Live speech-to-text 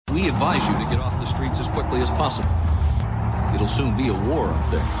advise you to get off the streets as quickly as possible. It'll soon be a war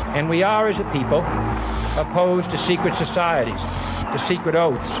up there. And we are, as a people, opposed to secret societies, to secret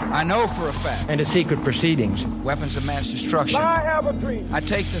oaths. I know for a fact. And to secret proceedings. Weapons of mass destruction. I have a dream. I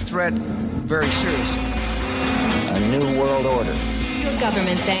take the threat very seriously. A new world order. Your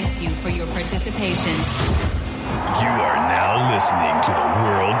government thanks you for your participation. You are now listening to the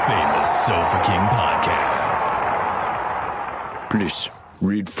world-famous Sofa King podcast. Please,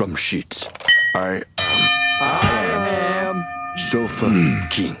 read from sheets. I am Sofa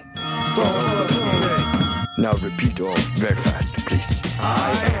King. Sofa King. Now repeat all very fast, please.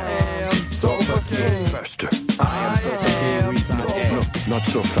 I am Sofa King. Faster. I am Sofa King. No, not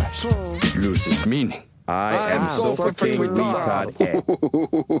so fast. Loses meaning. I am Sofa King retard.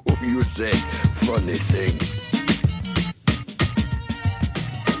 You say funny things.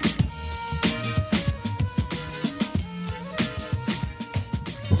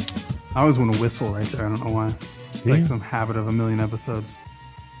 I always want to whistle right there. I don't know why. It's like some habit of a million episodes.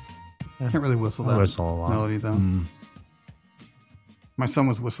 I can't really whistle that melody though. My son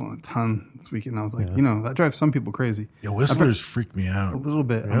was whistling a ton this weekend. I was like, that drives some people crazy. Yeah, whistlers freak me out a little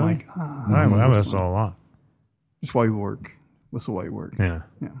bit. Really? I'm like, I whistle a lot. Just while you work. Whistle while you work. Yeah.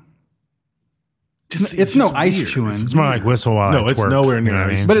 It's no ice weird. chewing. It's more like whistle while I it's twerk, nowhere near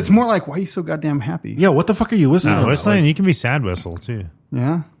ice. But it's more like, why are you so goddamn happy? Yeah, what the fuck are you whistling? No, whistling, you can be sad whistle too.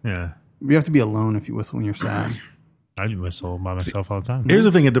 Yeah? Yeah. You have to be alone if you whistle when you're sad. I whistle by myself all the time. Here's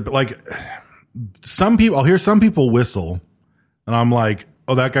the thing, I'll hear some people whistle, and I'm like,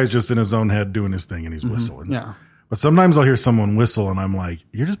 oh, that guy's just in his own head doing his thing, and he's whistling. Yeah. But sometimes I'll hear someone whistle, and I'm like,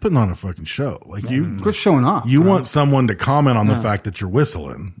 you're just putting on a fucking show. Like quit showing off. You want someone to comment on the fact that you're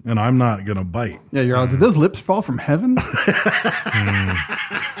whistling, and I'm not gonna bite. Yeah, you're all, did those lips fall from heaven?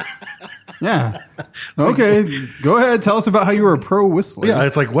 Yeah. Okay, go ahead. Tell us about how you were a pro whistler. Yeah,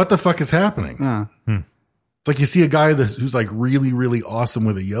 it's like, what the fuck is happening? Yeah. It's like you see a guy who's like really, really awesome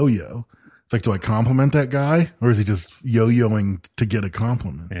with a yo-yo. It's like, do I compliment that guy, or is he just yo-yoing to get a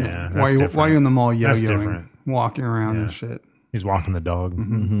compliment? Yeah. Why are you in the mall yo-yoing, walking around and shit? He's walking the dog.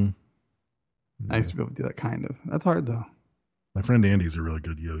 Mm-hmm. I used to be able to do that kind of. That's hard though. My friend Andy's a really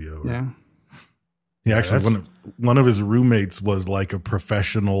good yo-yo. Yeah. He actually, one of his roommates was like a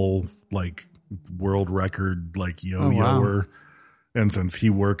professional, like world record, like yo-yoer. Oh, wow. And since he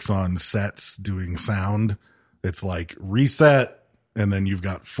works on sets doing sound, it's like reset. And then you've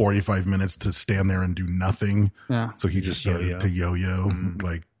got 45 minutes to stand there and do nothing. Yeah. So he just started to yo-yo.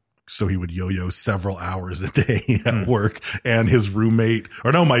 Like, so he would yo-yo several hours a day at work. And his roommate,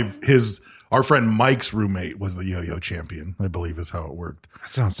 our friend Mike's roommate was the yo-yo champion, I believe is how it worked. That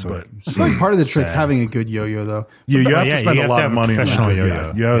sounds so I feel like part of the trick's having a good yo-yo though. You have to spend a lot of money on a good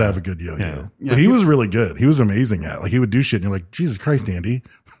yo-yo. You have to have a good yo-yo. Yeah. But he was really good. He was amazing at it. Like, he would do shit and you're like, Jesus Christ, Andy.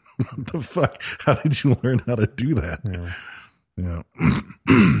 What the fuck? How did you learn how to do that? Yeah.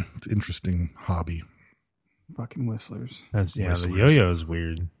 It's an interesting hobby. Fucking whistlers. The yo-yo is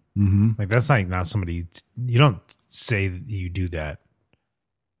weird. Mm-hmm. Like, that's like not somebody, you don't say that you do that.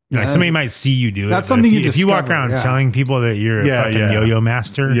 Like, somebody might see you do it. That's something if you walk around telling people that you're a fucking yo-yo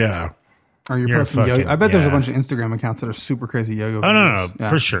master. Or you're posting yo-yo. I bet there's a bunch of Instagram accounts that are super crazy yo-yo. Oh, no,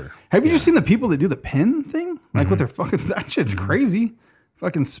 for sure. Have you just seen the people that do the pin thing? Like with their fucking, that shit's crazy.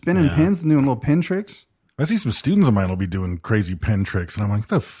 Fucking spinning pins and doing little pin tricks. I see some students of mine will be doing crazy pen tricks, and I'm like,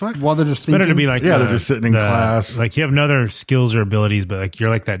 the fuck? While they're just better to be like, they're just sitting in class. Like, you have no other skills or abilities, but like, you're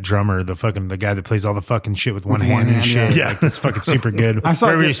like that drummer, the guy that plays all the fucking shit with one hand and shit. Yeah. Like, that's fucking super good.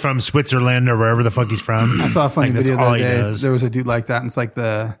 Wherever he's from, Switzerland or wherever the fuck he's from. I saw a funny video the all other he day. does. There was a dude like that, and it's like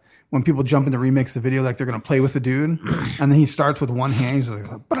when people jump in to remix the video, like they're gonna play with the dude, and then he starts with one hand, he's like,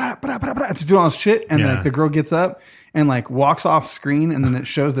 to do all this shit, and like the girl gets up and like walks off screen, and then it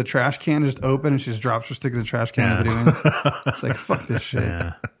shows the trash can just open, and she just drops her stick in the trash can. The video ends. It's like, fuck this shit.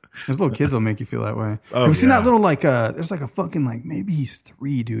 Yeah. Those little kids will make you feel that way. Oh, Have you seen that little there's like a fucking like maybe he's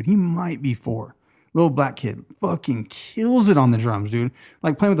 3, dude. He might be 4. Little black kid fucking kills it on the drums, dude.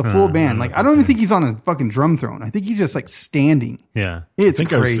 Like playing with a full band. Like I don't even think he's on a fucking drum throne. I think he's just like standing. Yeah, it's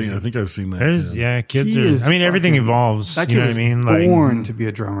crazy. I think I've seen that. Kids are. I mean, everything evolves. That kid you know what I mean? Like, born to be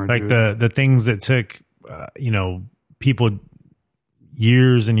a drummer. Like dude. the things that took, people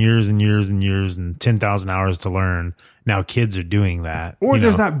years and years and years and years and 10,000 hours to learn. Now kids are doing that. Or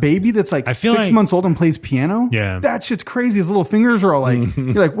there's that baby that's like 6 months old and plays piano. Yeah. That shit's crazy. His little fingers are all like,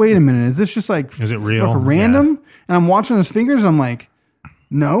 you're like, wait a minute, is this just like, is it real? Random? Yeah. And I'm watching his fingers. I'm like,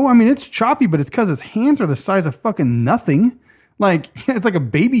 no, I mean, it's choppy, but it's because his hands are the size of fucking nothing. Like, it's like a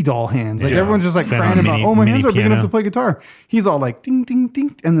baby doll hands. Like everyone's just like crying about, my hands are big enough to play guitar. He's all like, ding, ding,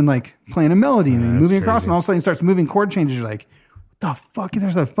 ding. And then like playing a melody and then moving across. And all of a sudden he starts moving chord changes. You're like, the fuck?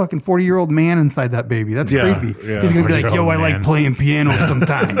 There's a fucking 40-year-old man inside that baby. That's creepy. Yeah. He's going to be like, yo, I like man. playing piano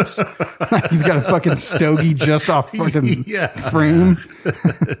sometimes. He's got a fucking stogie just off fucking frame.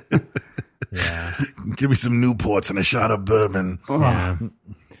 Yeah. Give me some Newports and a shot of bourbon. Yeah.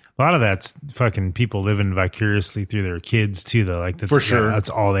 A lot of that's fucking people living vicariously through their kids too, though. Like that's, For sure. that's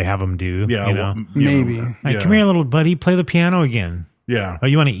all they have them do. Yeah, you know? well, Maybe. Like, come here, little buddy, play the piano again. Yeah. Oh,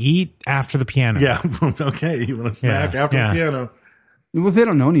 you want to eat after the piano? Yeah. Okay. You want to snack after the piano? Well, they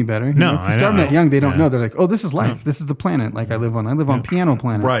don't know any better. No, if you I start them know. that young, they don't Yeah. know. They're like, oh, this is life. This is the planet. Like I live on Piano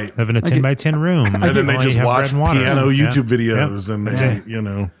Planet. Right. Live in a 10 by 10 room. And then they All you just have watch bread and water. piano Yeah. YouTube videos Yep. and That's they, it. you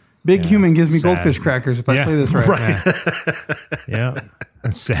know. Big human gives me Sad. goldfish crackers if I Yeah. play this right. Yeah.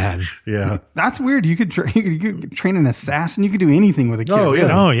 That's sad. Yeah. That's weird. You could train an assassin. You could do anything with a kid. Oh, yeah.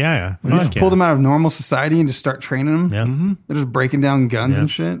 really. Oh, yeah. You just pull them out of normal society and just start training them. Yeah. Mm-hmm. They're just breaking down guns and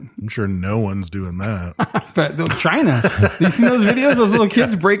shit. I'm sure no one's doing that. But China, you seen those videos? Those little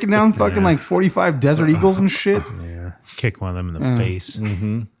kids breaking down fucking like 45 Desert Eagles and shit. Yeah. Kick one of them in the face.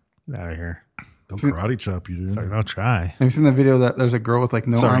 Mm-hmm. Get out of here. They'll karate chop you, dude. Like, I'll try. Have you seen the video that there's a girl with like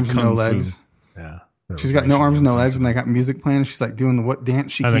no Sorry, arms and no kung fu. legs? Yeah. She's got no arms and no legs, and they got music playing. And she's like doing what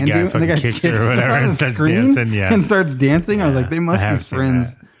dance she Oh, the can guy do. And the fucking guy kicks her or whatever on and the starts screen dancing, yeah. and starts dancing. I was like, they must I be have seen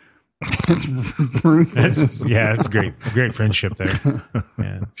friends. It's ruthless. Yeah, it's great friendship there.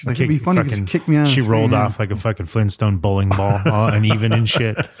 Yeah. She's like, it'd be funny if you just kick me on the She screen, rolled yeah. off like a fucking Flintstone bowling ball, all uneven and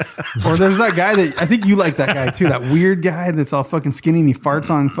shit. Or there's that guy that I think you like that guy too. That weird guy that's all fucking skinny and he farts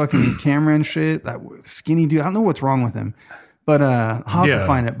on fucking camera and shit. That skinny dude. I don't know what's wrong with him. But I'll have to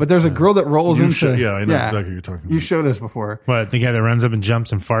find it. But there's a girl that rolls into. I know exactly what you're talking about. You showed us before. What, the guy that runs up and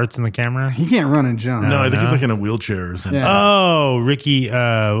jumps and farts in the camera? He can't run and jump. No, I think he's like in a wheelchair or something. Yeah. Oh, Ricky,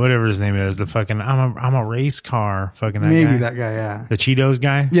 whatever his name is, the fucking I'm a race car, fucking that Maybe guy. that guy, yeah. The Cheetos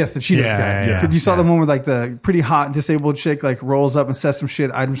guy? Yes, the Cheetos guy. Yeah. You saw the one where like the pretty hot disabled chick like rolls up and says some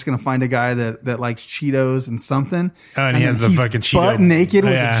shit. I'm just gonna find a guy that likes Cheetos and something. Oh, and he has the he's fucking Cheeto. butt naked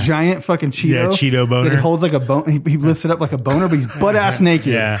with Yeah. a giant fucking Cheeto. Yeah, Cheeto boner. That he holds like a bone. He lifts it up like a boner, but he's butt ass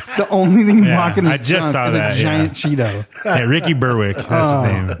naked. Yeah. The only thing Yeah, blocking his I just junk saw is that, a giant Cheeto. Yeah, Ricky Berwick. That's his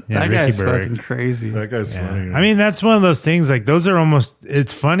name. Yeah, that Ricky guy's Berwick. fucking crazy. That guy's funny. I mean, that's one of those things. Like, those are almost.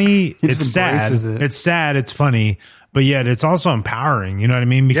 It's funny. He It's just sad. embraces it. It's sad. It's funny. But yet, it's also empowering. You know what I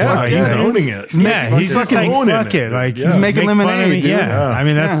mean? Because Yeah, like, he's owning it. Yeah, he's just like owning fuck it. Like Yeah. he's making make fun of lemonade, me. dude. Yeah. I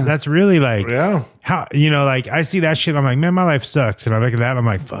mean that's really like Yeah. how like I see that shit. I'm like, man, my life sucks. And I look at that. I'm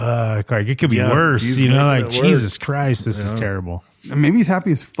like, fuck. Like it could be Yeah, worse. he's You know, making like it worse. Jesus Christ, this is terrible. And maybe he's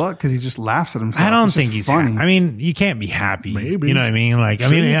happy as fuck because he just laughs at himself. I don't It's think just he's funny. I mean, you can't be happy. Maybe. You know what I mean? Like,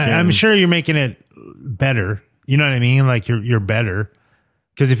 Sure you I'm can. sure you're making it better. You know what I mean? Like you're better.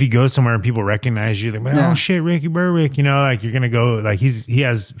 Because if you go somewhere and people recognize you, they're like, oh shit, Ricky Berwick, you know, like you're gonna go like he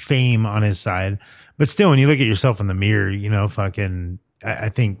has fame on his side. But still, when you look at yourself in the mirror, you know, fucking, I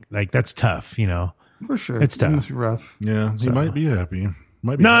think like that's tough. You know, For sure. It's tough. It must be rough. Yeah, he might be happy.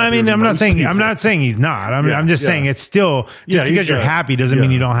 Might be no, I happier mean, than I'm not most saying people. he's not. Yeah, I'm just yeah. saying it's still just he's because you're got- happy doesn't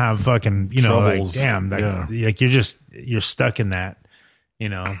mean you don't have fucking, you know, Troubles. like damn, like you're stuck in that. You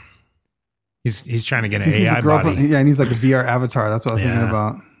know, he's trying to get an He needs a AI girlfriend. body. Yeah, he needs like a VR avatar. That's what I was thinking Yeah.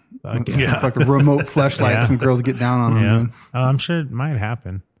 about. Fuck Some yeah. fucking remote fleshlight. Yeah. Some girls get down on him. Yeah, Dude. oh, I'm sure it might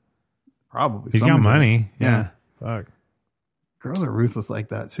happen. Probably. He's got Somebody. money. Yeah. Fuck. Girls are ruthless like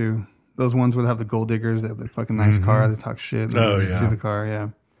that too. Those ones where they have the gold diggers, they have the fucking nice car, they talk shit. Oh, You yeah. see the car, yeah.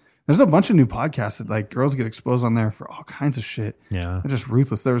 There's a bunch of new podcasts that like girls get exposed on there for all kinds of shit. Yeah. They're just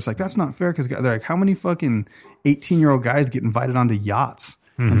ruthless. They're just like, that's not fair because they're like, how many fucking 18-year-old guys get invited onto yachts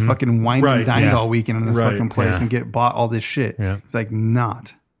and fucking wine Right, and dined yeah. all weekend in this Right, fucking place yeah. and get bought all this shit? Yeah. It's like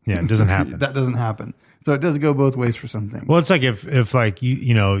not. Yeah, it doesn't happen. That doesn't happen. So it does go both ways for some things. Well, it's like if like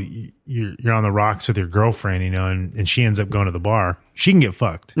you know you're on the rocks with your girlfriend, you know, and she ends up going to the bar, she can get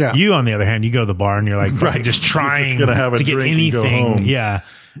fucked. Yeah. You, on the other hand, you go to the bar and you're like fucking just trying gonna have a to get drink and go anything. home. Yeah,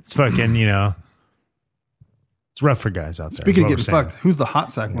 it's fucking it's rough for guys out there. Speaking of is getting what we're fucked, who's the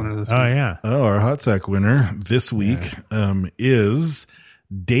hot sack winner this saying. week? Oh yeah, Oh, our hot sack winner this week is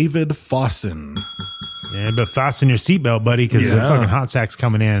David Fossen. yeah. But fasten your seatbelt, buddy, because the Yeah. fucking hot sack's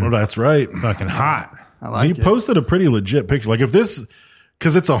coming in. Well, that's right. Fucking hot. I like He it. posted a pretty legit picture. Like if this,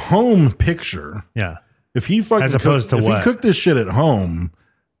 because it's a home picture. Yeah. If he fucking As opposed to if what? he cooked this shit at home,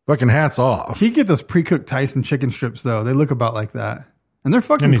 fucking hats off. He get those pre-cooked Tyson chicken strips though. They look about like that, and they're Let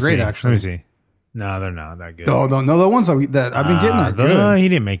fucking me great. see. Actually, Let me see. No, they're not that good. No, the ones that I've been getting are good. He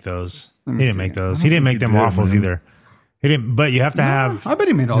didn't make those. He me didn't see. make those. I He don't didn't make think them he did, waffles man. either. He didn't. But you have to have. I bet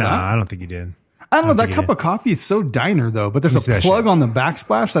he made all No, that. I don't think he did. I don't know. That cup of coffee is so diner though, but there's a plug on the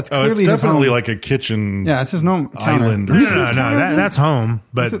backsplash. That's clearly it's definitely like a kitchen. Yeah, it's his no island. No, that's home.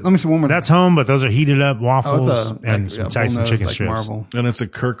 But let me see one more. That's home, but those are heated up waffles and some Tyson chicken like strips. Marble. And it's a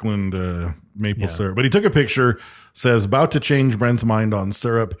Kirkland maple syrup. But he took a picture. Says about to change Brent's mind on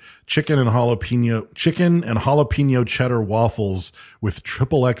syrup. Chicken and jalapeno cheddar waffles with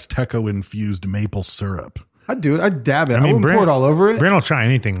XXX Teco infused maple syrup. I'd do it. I'd dab it. I wouldn't pour it all over it. Brent will try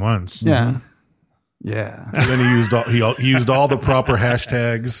anything once. Yeah. Yeah. And then he used all the proper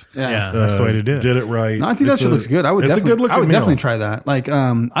hashtags. Yeah, that's the way to do it. Did it right. No, I think that shit looks good. I would definitely try that. Like,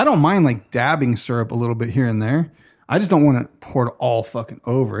 I don't mind like dabbing syrup a little bit here and there. I just don't want to pour it all fucking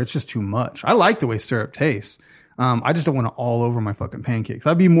over. It's just too much. I like the way syrup tastes. I just don't want it all over my fucking pancakes.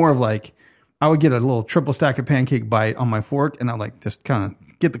 I'd be more of like, I would get a little triple stack of pancake bite on my fork, and I'd like just kind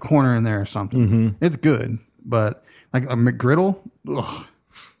of get the corner in there or something. Mm-hmm. It's good, but like a McGriddle, ugh.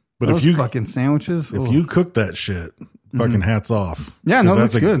 But those if you fucking sandwiches, if you cook that shit, fucking hats off. Yeah, no,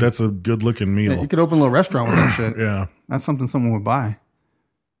 that's good. That's a good looking meal. Yeah, you could open a little restaurant with that shit. Yeah, that's something someone would buy.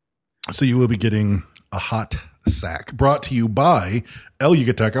 So you will be getting a hot sack brought to you by El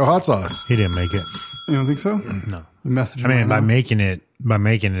Yucateco hot sauce. He didn't make it. You don't think so? No. Message. I mean, by making it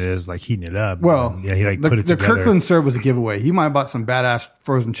is like heating it up. Well, yeah, he like put it the together. Kirkland syrup was a giveaway. He might have bought some badass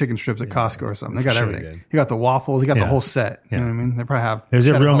frozen chicken strips at Costco or something. They got everything. He got the waffles. He got the whole set. You know what I mean? They probably have. Is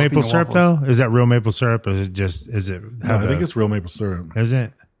it real maple jalapeno syrup waffles. though? Is that real maple syrup, or is it just? No, I think it's real maple syrup. Is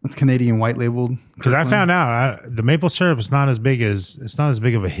it? It's Canadian white labeled. Because I found out the maple syrup is not as big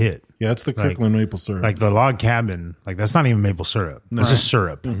of a hit. Yeah, it's the Kirkland maple syrup. Like the log cabin, like that's not even maple syrup. No. It's just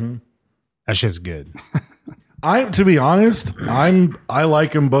syrup. Mm-hmm. That shit's good. To be honest, I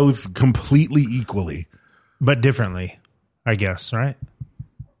like them both completely equally, but differently, I guess. Right?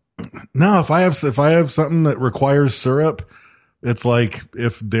 No, if I have something that requires syrup, it's like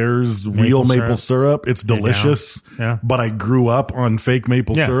if there's real maple syrup, it's delicious. Yeah. But I grew up on fake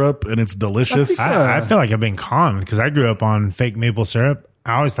maple syrup, and it's delicious. I feel like I've been conned because I grew up on fake maple syrup.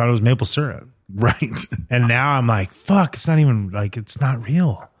 I always thought it was maple syrup. Right. And now I'm like, fuck, it's not even like, it's not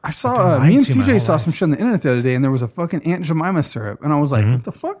real. I saw, me and CJ saw some shit on the internet the other day, and there was a fucking Aunt Jemima syrup. And I was like, what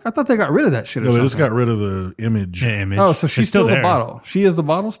the fuck? I thought they got rid of that shit or No, they something. just got rid of the image. Yeah, image. Oh, so she's still the bottle. She is the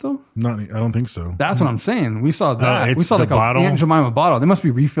bottle still? I don't think so. That's what I'm saying. We saw that. We saw the like bottle? an Aunt Jemima bottle. They must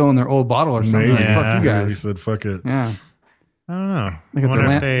be refilling their old bottle or something. Maybe. Like, fuck you He guys. said, fuck it. Yeah. I don't know. They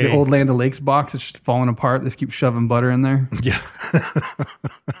got the old Land O'Lakes box. It's just falling apart. They just keep shoving butter in there. Yeah.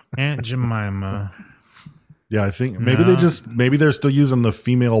 Aunt Jemima. Yeah, I think maybe they're still using the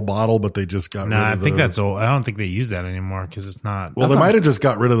female bottle, but they just got rid of I think that's old. I don't think they use that anymore because it's not. Well, they might have just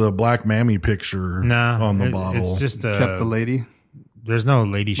got rid of the black mammy picture on the bottle. It's just kept the lady. There's no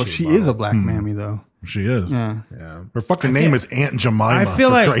lady. But she is a black mammy though. She is. Yeah. Her fucking name is Aunt Jemima. I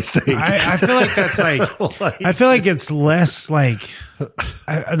feel like Christ's sake. I feel like that's like. I feel like it's less like.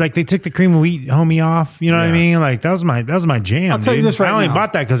 Like they took the cream of wheat homie off. You know what I mean? Like that was my jam. I'll tell you this right now. I only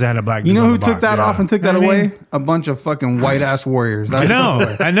bought that because I had a black. You know dude who on the took box. that off and took that away? A bunch of fucking white ass warriors. I know.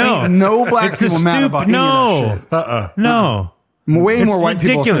 Ain't no black It's the people mad about any of that shit. No. Way It's more white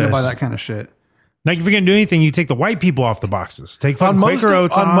people ridiculous. offended by that kind of shit. Like if you're gonna do anything, you take the white people off the boxes. Take fucking Quaker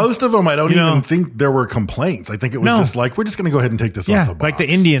Oats on off. most of them, I don't You know? even think there were complaints. I think it was just like, we're just going to go ahead and take this off the box. like the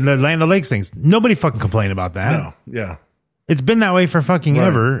Indian, the Land O'Lakes things. Nobody fucking complained about that. No, yeah. It's been that way for fucking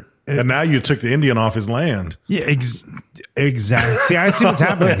ever. And now you took the Indian off his land. Yeah, exactly. See, I see what's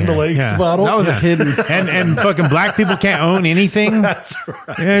happening. Land here. O'Lakes bottle. That was a hidden. And fucking black people can't own anything. That's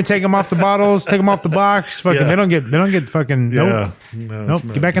right. Yeah, take them off the bottles, take them off the box. Fucking, they don't get fucking. Yeah. Nope. No, Nope.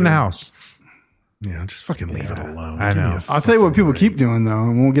 Get back in the house. Yeah, just fucking leave it alone. I know. I'll tell you what people keep doing though,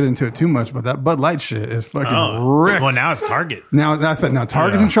 and we won't get into it too much, but that Bud Light shit is fucking ripped. Well, now it's Target. Now that's it. Now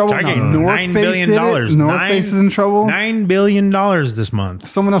Target's in trouble. Target, Now North $9 Face billion. did it. North Face is in trouble. $9 billion this month.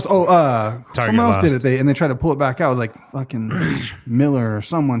 Someone else. Someone else lost. did it. And they tried to pull it back out. It was like fucking Miller or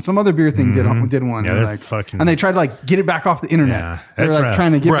some other beer thing did one. Yeah, They're they're like fucking- and they tried to like get it back off the internet. Yeah, they were that's like rough.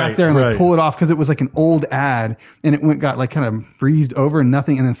 trying to get back there and like Right. pull it off because it was like an old ad and it got like kind of breezed over and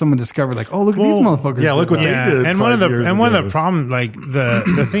nothing. And then someone discovered like, oh look at these motherfuckers. Yeah, look what they did. And one of 5 years the ago. problem, like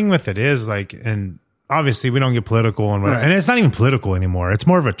the thing with it is like, and obviously we don't get political and whatever, Right. and it's not even political anymore. It's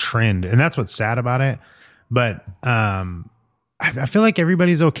more of a trend, and that's what's sad about it. But I feel like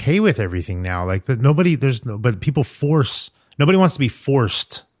everybody's okay with everything now. Like but nobody wants to be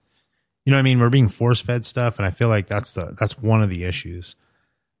forced. You know what I mean? We're being force fed stuff, and I feel like that's one of the issues.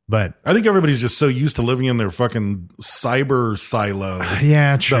 But I think everybody's just so used to living in their fucking cyber silo.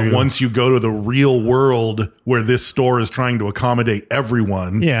 Yeah, true. That once you go to the real world where this store is trying to accommodate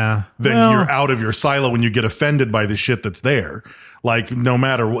everyone, yeah, then you're out of your silo when you get offended by the shit that's there. Like, no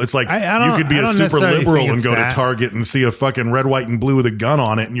matter what, it's like you could be I a don't super necessarily liberal think and it's go that. to Target and see a fucking red, white, and blue with a gun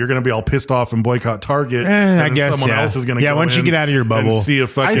on it, and you're going to be all pissed off and boycott Target. And I then guess someone else is going to go once you in get out of your bubble, and see a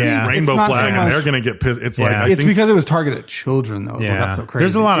fucking think rainbow it's not so flag, much- and they're going to get pissed. It's like, I It's think because it was targeted at children, though. Yeah. That's so crazy.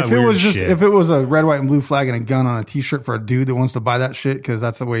 There's a lot of if it weird was just shit. if it was a red, white, and blue flag and a gun on a T-shirt for a dude that wants to buy that shit because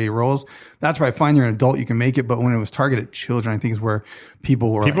that's the way he rolls, that's where I find you're an adult, you can make it. But when it was targeted at children, I think is where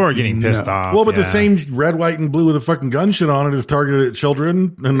people were getting pissed off. well, but the same red, white, and blue with a fucking gun shit on it is targeted at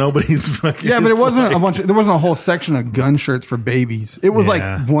children, and nobody's fucking. Yeah, but it it's wasn't like- a bunch. There wasn't a whole section of gun shirts for babies. It was like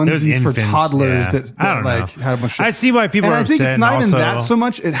It onesies was for infants, toddlers yeah. that I don't like know. had a bunch of shit. I see why people and are I think upset it's not and even also- that so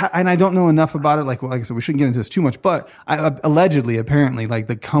much. And I don't know enough about it. Like I said, we shouldn't get into this too much. But allegedly, apparently, like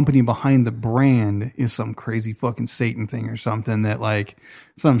the company behind the brand is some crazy fucking Satan thing or something that like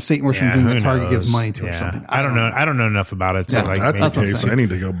some Satan worshiping thing who that Target knows? gives money to or Yeah. something. I don't know. I don't know enough about it to Yeah, like. That's make- the what I'm case. saying. I need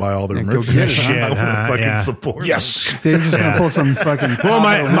to go buy all their Yeah, go merchandise. get it, huh? I want to Yeah, fucking yeah. support. Yes. Dave's just gonna pull some fucking. Well,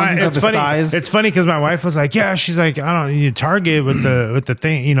 onesies it's up his funny. thighs. It's funny because my wife was like, "Yeah, she's like, I don't you Target with the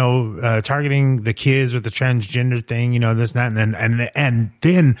thing, targeting the kids with the transgender thing, this and that, and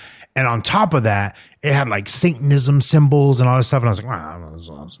then on top of that, it had like Satanism symbols and all this stuff, and I was like, wow,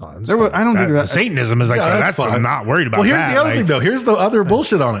 it's not. I don't think that- Satanism is like Yeah, that's fine. I'm not worried about. Well, here's that. the other Like, thing, though. Here's the other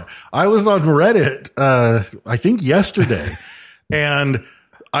bullshit on it. I was on Reddit, I think yesterday, and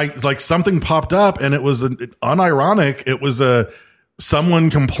I like something popped up, and it was unironic. It was someone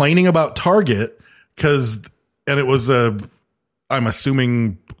complaining about Target and it was I'm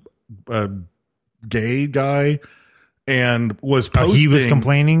assuming a gay guy. And was posting. he was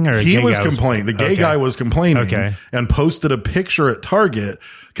complaining, or a he gay was guy was complaining. The gay okay. guy was complaining, Okay. and posted a picture at Target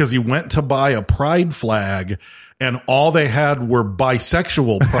because he went to buy a pride flag, and all they had were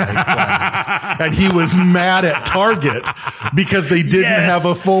bisexual pride flags, and he was mad at Target because they didn't Yes. have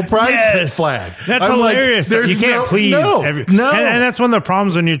a full pride Yes. flag. That's I'm like, hilarious. there's You can't please no, and that's one of the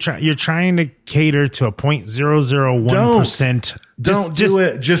problems when you're trying to cater to a 0.001%. Don't do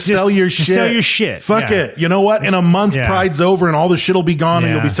it. Just sell your shit. Just sell your shit. Fuck Yeah. it. You know what? In a month, Yeah. Pride's over and all the shit will be gone and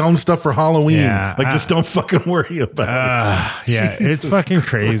Yeah. you'll be selling stuff for Halloween. Yeah. Like, just don't fucking worry about it. Yeah, it's Jesus fucking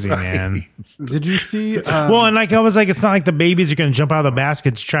crazy, Christ. man. Did you see? Well, and like I was like, it's not like the babies are going to jump out of the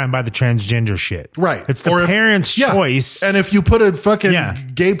basket to try and buy the transgender shit. Right. It's the Or if- parents' yeah. choice. And if you put a fucking Yeah.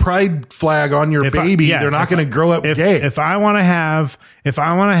 gay pride flag on your If I- baby, yeah, they're not if going to grow up if, gay. If I want to have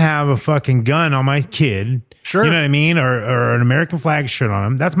a fucking gun on my kid, Sure. you know what I mean, or an American flag shirt on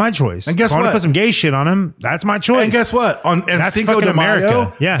him, that's my choice. And guess if I want what? to put some gay shit on him, that's my choice. And guess what? On That's Cinco fucking de Mayo,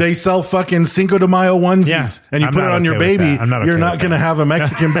 America. Yeah. they sell fucking Cinco de Mayo onesies, Yeah. and you I'm put it not on your okay with baby. that. I'm not You're okay not with going to that. have a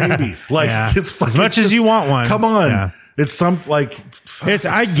Mexican baby. Like, Yeah. it's fucking, As much as you want one. Come on, Yeah. it's some like.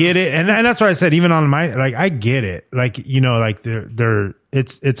 I get it, and that's why I said even on my I get it, like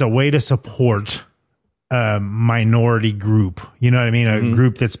it's a way to support a minority group, you know what I mean, a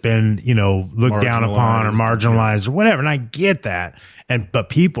group that's been looked down upon or marginalized or whatever, and I get that, but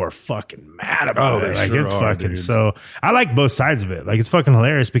people are fucking mad about it. they Like sure it's are, fucking dude. so I like both sides of it. Like it's fucking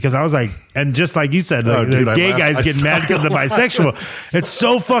hilarious because I was like, and just like you said, like, dude, the I gay laughed. guys I getting mad saw because of the it. bisexual. It's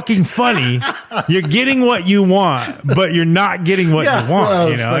so fucking funny. You're getting what you want, but you're not getting what Yeah, you want. well,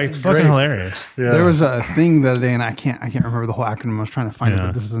 It's fucking great. hilarious. Yeah. There was a thing the other day, and I can't remember the whole acronym. I was trying to find it,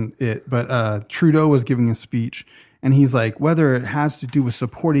 but this isn't it. But Trudeau was giving a speech, and he's like, whether it has to do with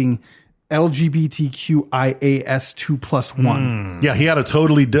supporting LGBTQIAS 2+1. Yeah, he had a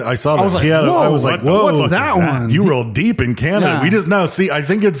totally. I saw that. I was like, I was like, whoa, what's that one? You rolled deep in Canada. Yeah. We just no. See, I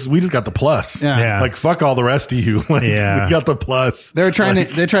think we just got the plus. Yeah. Like fuck all the rest of you. Like, Yeah. we got the plus. They tried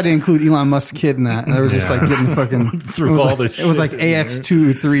to include Elon Musk's kid in that. And they were just like getting fucking Through it was all like, the It was like shit.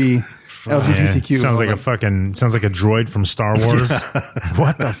 AX23 LGBTQ. Sounds like sounds like a droid from Star Wars.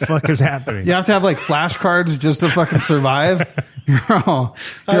 What the fuck is happening? You have to have like flashcards just to fucking survive. I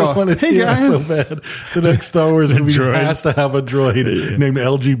want to hey see that guys. so bad. The next Star Wars movie droid. has to have a droid named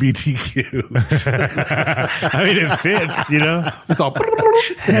LGBTQ. I mean, it fits, It's all.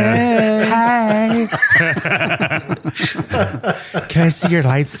 Hey. Can I see your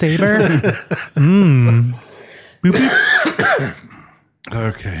lightsaber? Boop, boop.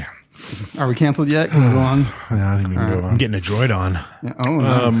 Okay. Are we canceled yet? Can we go on? Yeah, I think we can go I'm on. getting a droid on. Yeah. Oh,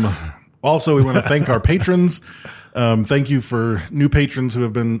 nice. Also, we want to thank our patrons. Thank you for new patrons who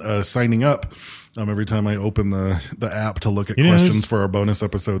have been signing up. Every time I open the app to look at questions for our bonus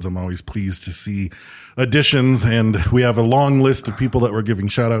episodes, I'm always pleased to see additions. And we have a long list of people that we're giving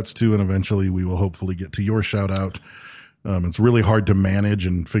shout outs to, and eventually we will hopefully get to your shout out. It's really hard to manage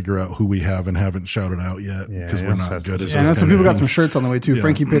and figure out who we have and haven't shouted out yet because we're not good at Yeah, I know those some kind people of got some things. shirts on the way too. Yeah.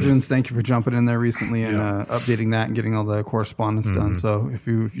 Frankie Pigeons, thank you for jumping in there recently and updating that and getting all the correspondence done. So if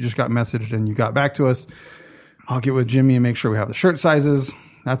you just got messaged and you got back to us, I'll get with Jimmy and make sure we have the shirt sizes.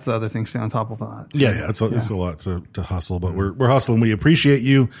 That's the other thing. Stay on top of that. Yeah. It's a lot to hustle, but we're hustling. We appreciate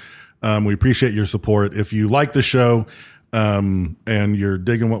you. We appreciate your support. If you like the show, and you're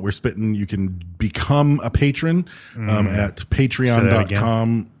digging what we're spitting, you can become a patron, at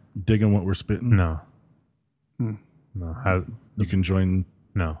patreon.com. Digging what we're spitting. No. How you can join.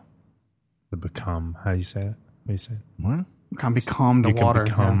 No. The become. How do you say it? What do you say? What? Can become the you water.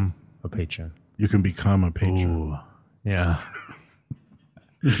 Can become a patron. You can become a patron. Ooh. Yeah.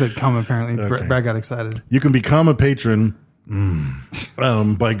 You said come, apparently. Okay. Brad got excited. You can become a patron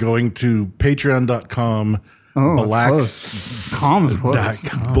by going to patreon.com Calm is close.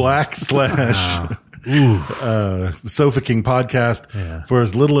 / Sofa King podcast for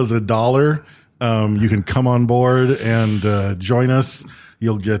as little as $1. You can come on board and join us.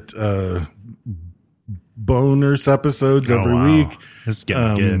 You'll get bonus episodes every week. This is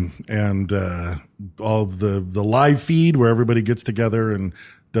getting good. And all of the live feed where everybody gets together and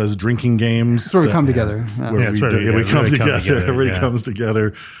does drinking games. That's where we come together. We come together. Everybody comes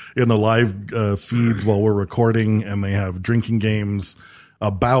together in the live feeds while we're recording, and they have drinking games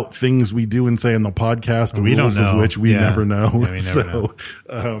about things we do and say in the podcast, the rules of which we never know. Yeah, we never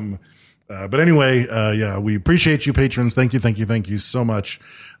know. But anyway, we appreciate you, patrons. Thank you so much.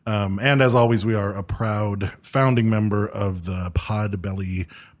 And as always, we are a proud founding member of the Podbelly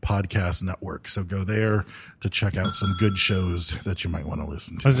Podcast Network. So go there to check out some good shows that you might want to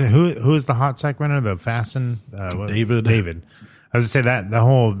listen to. Who is the hot sack winner? The Fasten? David. I was going to say that the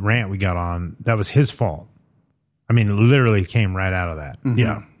whole rant we got on, that was his fault. I mean, it literally came right out of that. Mm-hmm.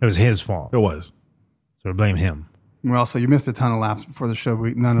 Yeah. It was his fault. It was. So blame him. Well, so you missed a ton of laughs before the show.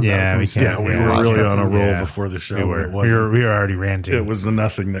 None of that. We were really on a roll before the show. We were already ranting. It was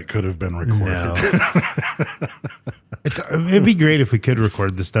nothing that could have been recorded. No. It'd be great if we could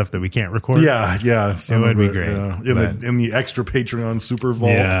record the stuff that we can't record. Yeah. It would be great. In the extra Patreon Super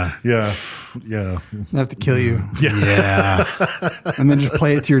Vault. Yeah. I have to kill you. Yeah. And then just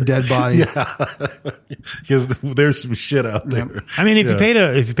play it to your dead body. Yeah. Because there's some shit out there. I mean, if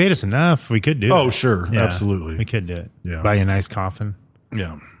you paid us enough, we could do it. Oh, sure. Yeah. Absolutely. We could do it. Yeah. Buy you a nice coffin.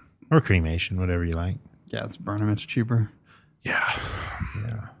 Yeah. Or cremation, whatever you like. Yeah, it's Burnham. It's cheaper. Yeah.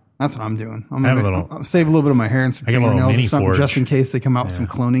 That's what I'm doing. I'll save a little bit of my hair and some fingernails or something, just in case they come out with some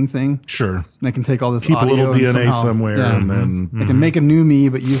cloning thing. Sure. And they can take all this keep audio a little DNA somehow, somewhere, and then they can make a new me,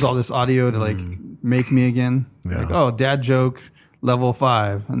 but use all this audio to make me again. Yeah. Like, dad joke level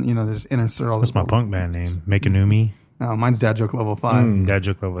 5, and they just insert all this. That's my punk band name. Make a new me. No, mine's dad joke level 5. Dad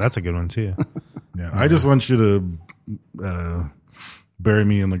joke level. That's a good one too. Yeah, I just want you to bury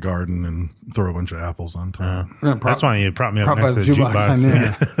me in the garden and throw a bunch of apples on top. That's why you prop me up next to the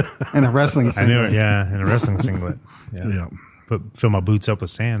jukebox. And a wrestling singlet. I knew it, in a wrestling singlet. Yeah. Fill my boots up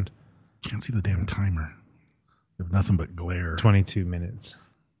with sand. Can't see the damn timer. You have nothing but glare. 22 minutes.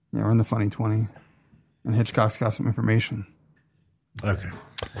 Yeah, we're in the funny 20. And Hitchcock's got some information. Okay.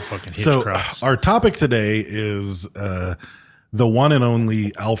 Fucking so Hitchcocks. Our topic today is the one and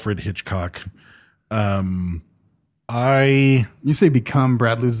only Alfred Hitchcock. You say become,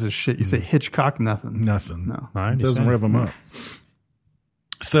 Brad loses his shit. You say Hitchcock, nothing. No. I doesn't rev him up.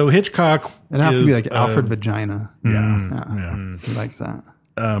 So Hitchcock, it has to be like Alfred Vagina. Yeah. He likes that.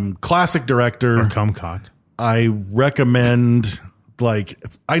 Classic director. Or Cumcock. I recommend,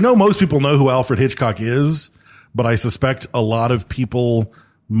 I know most people know who Alfred Hitchcock is, but I suspect a lot of people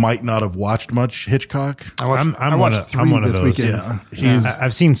might not have watched much Hitchcock. I'm one of those. Yeah.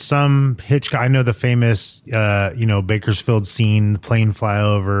 I've seen some Hitchcock. I know the famous, Bakersfield scene, the plane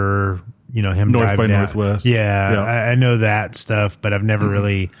flyover, him North by down. Northwest. Yeah. I know that stuff, but I've never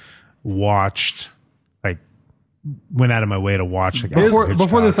really watched, went out of my way to watch.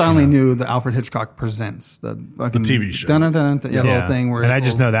 Before this, I only knew the Alfred Hitchcock Presents, the TV show. Little thing where, and I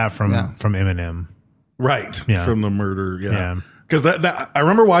just know that from Eminem. Right. Yeah. From the murder. Yeah. Because that I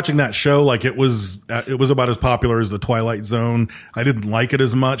remember watching that show, it was about as popular as the Twilight Zone. I didn't like it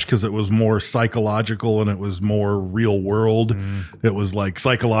as much because it was more psychological and it was more real world. It was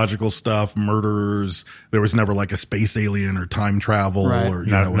psychological stuff, murderers. There was never a space alien or time travel or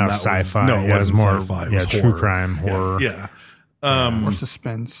not sci-fi. No, it wasn't more sci-fi. It was true horror. crime, horror. Yeah. or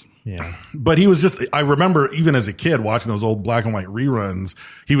suspense. Yeah. But he was just, I remember even as a kid watching those old black and white reruns,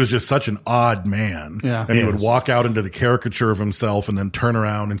 he was just such an odd man. Yeah. And he would walk out into the caricature of himself and then turn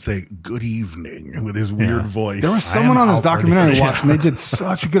around and say, "Good evening," with his weird voice. There was someone on his documentary I watched and they did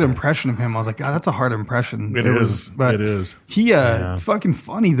such a good impression of him. I was like, God, that's a hard impression. It is. He, fucking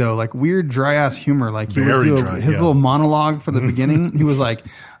funny though, weird dry ass humor. He Very would do dry, his little monologue for the beginning. He was like,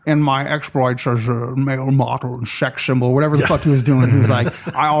 and my exploits as a male model and sex symbol, whatever the fuck he was doing. He was like,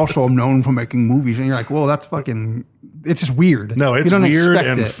 I also am known for making movies. And you're like, well, that's fucking, it's just weird. No, it's You don't weird expect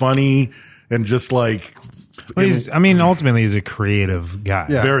and it. funny and just like, Well, ultimately, he's a creative guy.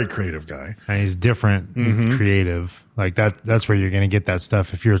 Yeah. very creative guy. And he's different. He's creative. Like that's where you're going to get that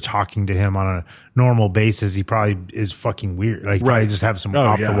stuff. If you're talking to him on a normal basis, he probably is fucking weird. Like, probably just have some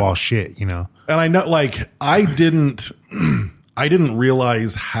off the wall shit, you know? And I know, like, I didn't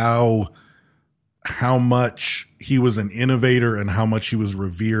realize how much he was an innovator and how much he was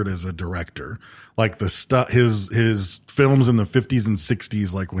revered as a director. Like the stuff, his films in the 50s and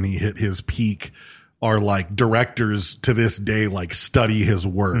 60s, like when he hit his peak, are like directors to this day, like study his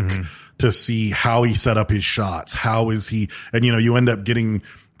work to see how he set up his shots. How is he, and you end up getting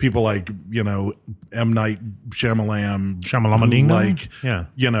people like, M. Night Shyamalan,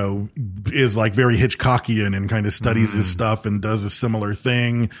 is like very Hitchcockian and kind of studies his stuff and does a similar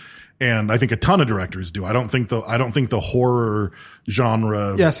thing. And I think a ton of directors do. I don't think the horror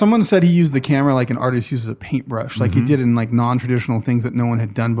genre. Yeah, someone said he used the camera like an artist uses a paintbrush, like he did in like non-traditional things that no one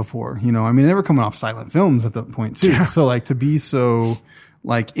had done before. I mean, they were coming off silent films at that point too. Yeah. So like to be so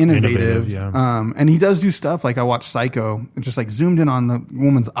like innovative. And he does do stuff like I watched Psycho and just like zoomed in on the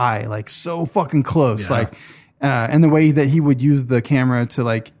woman's eye, like so fucking close. Yeah. Like, and the way that he would use the camera to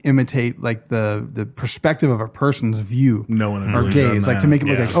like imitate like the perspective of a person's view, no one had or really gaze, done like to make it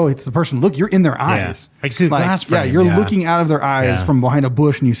look like, oh, it's the person. Look, you're in their eyes. Like see the glass frame. You're looking out of their eyes from behind a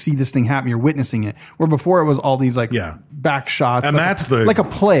bush, and you see this thing happen. You're witnessing it. Where before it was all these like back shots, and like that's like a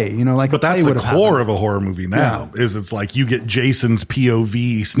play, like. But that's the core of a horror movie now. Is it's like you get Jason's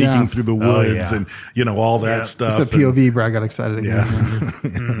POV sneaking through the woods, and all that stuff. It's a POV, Brad got excited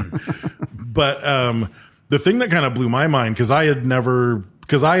again. But the thing that kind of blew my mind, I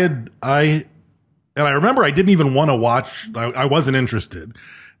remember I didn't even want to watch, I wasn't interested.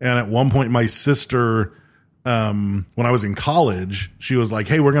 And at one point my sister, when I was in college, she was like,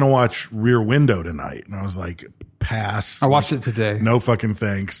 hey, we're going to watch Rear Window tonight. And I was like, pass. I watched it today. No fucking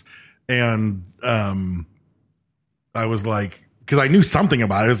thanks. And, I was like, cause I knew something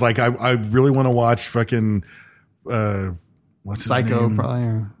about it. It was like, I really want to watch fucking, what's his Psycho name? Probably,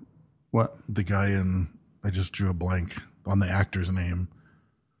 or what? The guy in, I just drew a blank on the actor's name.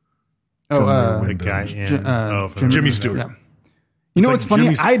 The guy in Jimmy Stewart. Yeah. You know what's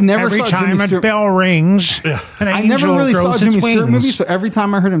funny? I never every saw time Jimmy a Stewart. bell rings, I never really saw Jimmy Stewart movies, so every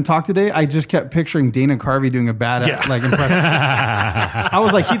time I heard him talk today, I just kept picturing Dana Carvey doing a bad like impression. I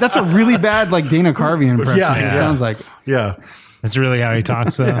was like, that's a really bad like Dana Carvey impression. It sounds like. Yeah. That's really how he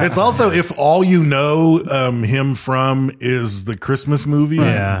talks. It's also, if all you know him from is the Christmas movie,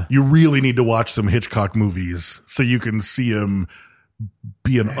 you really need to watch some Hitchcock movies so you can see him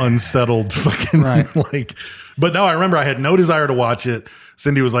be an unsettled fucking like. But no, I remember I had no desire to watch it.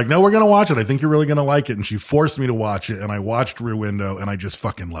 Cindy was like, no, we're going to watch it. I think you're really going to like it. And she forced me to watch it. And I watched Rear Window and I just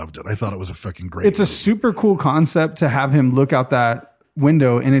fucking loved it. I thought it was a fucking great movie. A super cool concept to have him look out that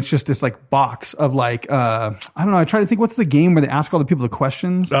window and it's just this like box of like I don't know, I try to think, what's the game where they ask all the people the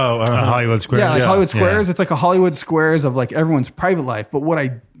questions? Hollywood Squares. Yeah, like Hollywood Squares. It's like a Hollywood Squares of like everyone's private life. But what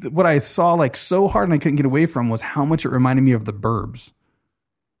I saw like so hard and I couldn't get away from was how much it reminded me of The Burbs.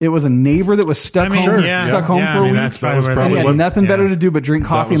 It was a neighbor that was stuck home for a week. That was and he had nothing better to do but drink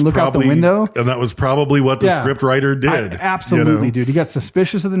coffee and look out the window. And that was probably what the script writer did. Absolutely, dude. He got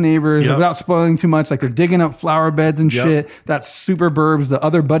suspicious of the neighbors without spoiling too much. Like they're digging up flower beds and shit. That's super Burbs. The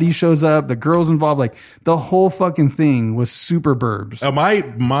other buddy shows up. The girl's involved. Like the whole fucking thing was super Burbs.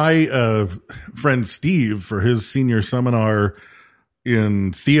 My friend Steve, for his senior seminar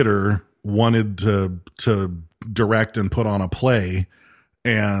in theater, wanted to direct and put on a play.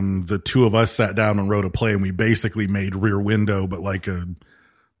 And the two of us sat down and wrote a play, and we basically made Rear Window, but like a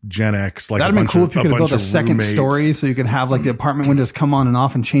Gen X. Like that'd have been cool if you could have built a second story, so you could have like the apartment windows come on and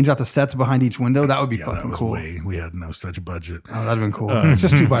off and change out the sets behind each window. That would be fucking cool. We had no such budget. Oh, that'd have been cool. It's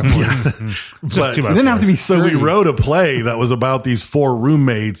just 2x4. But it didn't have to be so we wrote a play that was about these four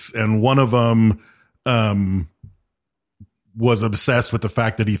roommates, and one of them was obsessed with the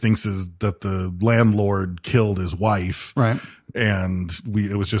fact that he thinks that the landlord killed his wife. Right. And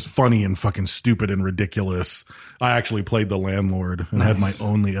it was just funny and fucking stupid and ridiculous. I actually played the landlord and had my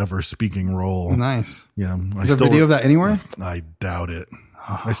only ever speaking role. Nice. Yeah. Is there a video of that anywhere? I doubt it.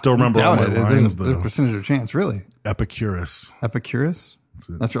 I still remember all my lines though. There's a percentage of chance, really. Epicurus.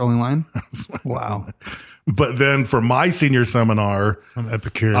 That's your only line? Wow. But then for my senior seminar,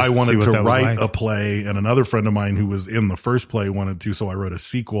 I wanted to write a play, and another friend of mine who was in the first play wanted to, so I wrote a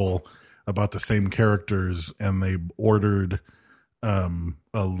sequel about the same characters, and they ordered a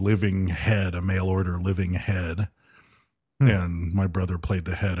living head, a mail order living head. and my brother played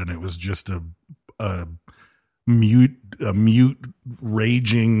the head, and it was just a mute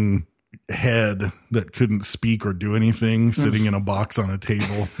raging head that couldn't speak or do anything, sitting in a box on a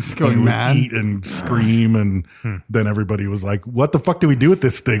table, Just going and would mad. eat and scream, and then everybody was like, "What the fuck do we do with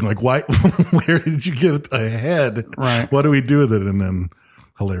this thing? Like, why? Where did you get a head? Right. What do we do with it?" And then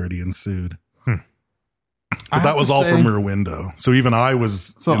hilarity ensued. But that was all from Rear Window. So even I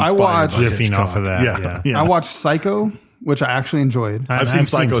was I watched riffing off of that. Yeah. I watched Psycho, which I actually enjoyed. I've seen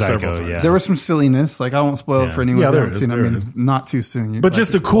Psycho several times. Yeah. There was some silliness. Like, I won't spoil it for anyone who there hasn't is, seen it. I there mean, is. not too soon. But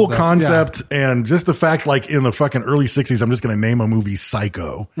just a it's cool old-ass- concept, and just the fact, like in the fucking early 60s, I'm just going to name a movie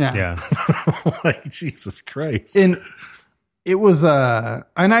Psycho. Yeah. Like, Jesus Christ. And it was, and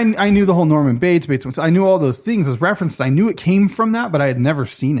I knew the whole Norman Bates, I knew all those things, those references. I knew it came from that, but I had never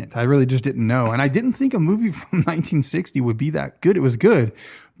seen it. I really just didn't know. And I didn't think a movie from 1960 would be that good. It was good.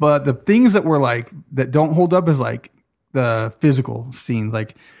 But the things that were like, that don't hold up is like the physical scenes.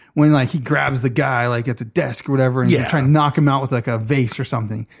 Like when like he grabs the guy like at the desk or whatever and he's trying to knock him out with like a vase or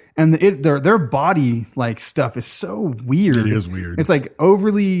something. And their body like stuff is so weird. It is weird. It's like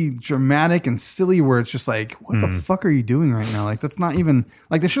overly dramatic and silly where it's just like, what the fuck are you doing right now? Like, that's not even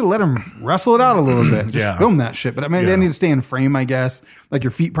like, they should have let him wrestle it out a little bit. Just film that shit. But I mean, they need to stay in frame, I guess. Like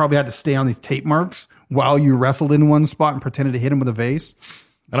your feet probably had to stay on these tape marks while you wrestled in one spot and pretended to hit him with a vase.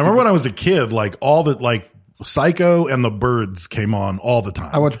 And I remember when I was a kid, like all the, like Psycho and The Birds came on all the time.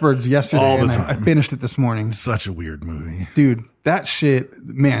 I watched Birds yesterday All the and I time. finished it this morning. Such a weird movie. Dude, that shit,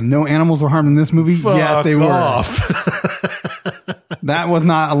 man, no animals were harmed in this movie. Yeah, they off. That was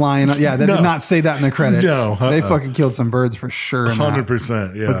not a line. Yeah, they did not say that in the credits. No, They fucking killed some birds for sure. in that.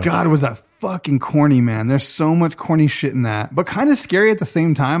 100%. Yeah. But God, was that fucking corny, man. There's so much corny shit in that, but kind of scary at the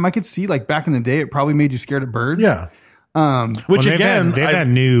same time. I could see like back in the day, it probably made you scared of birds. Yeah. Which They've they've had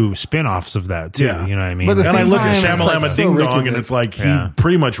new spin-offs of that too. Yeah. You know what I mean? But the And I same look at time, it's Shamalama like Ding so Dong, and ridiculous. it's like he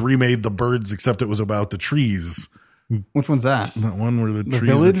pretty much remade The Birds, except it was about the trees. Which one's that? That one where the trees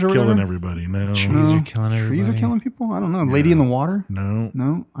Village are or killing whatever? everybody. No. Trees are killing everybody. Trees are killing people? I don't know. Lady in the Water?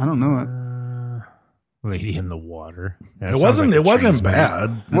 No. I don't know it. Lady in the Water. It wasn't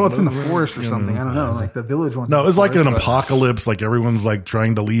bad. Well, it's in the forest or something. I don't know. Like the village one. No, it was like an apocalypse. Like everyone's like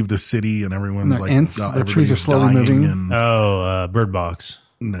trying to leave the city, and everyone's And like, they're ants, the trees are everybody's slowly dying moving. and- Bird Box.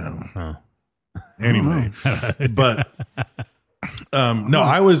 No. Oh. Anyway, but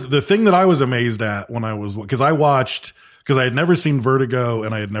no, the thing that I was amazed at when I was, because I had never seen Vertigo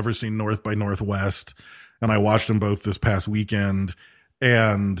and I had never seen North by Northwest, and I watched them both this past weekend,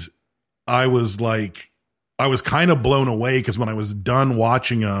 and I was kind of blown away because when I was done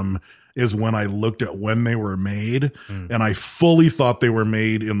watching them is when I looked at when they were made, and I fully thought they were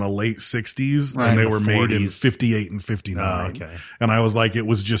made in the late 60s, Right. and they were The made in 40s. 58 and 59. Oh, okay. And I was like, it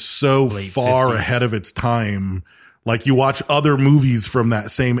was just so Late far 50s. ahead of its time. Like you watch other movies from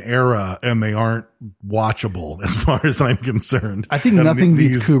that same era and they aren't watchable as far as I'm concerned. I think And nothing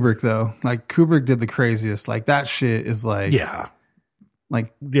these- beats Kubrick though. Like Kubrick did the craziest. Like that shit is like, Yeah.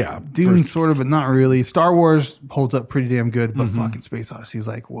 like Yeah. Dune sort of, but not really. Star Wars holds up pretty damn good, but fucking Space Odyssey is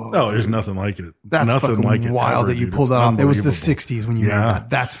like, whoa. Oh, there's nothing like it. That's nothing fucking like it wild ever, that you dude. pulled It's that off. It was the unbelievable. 60s when you made that.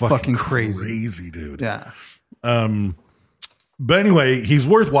 That's it's fucking crazy. Crazy, dude. Yeah. But anyway, he's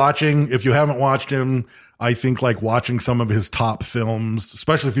worth watching. If you haven't watched him, I think like watching some of his top films,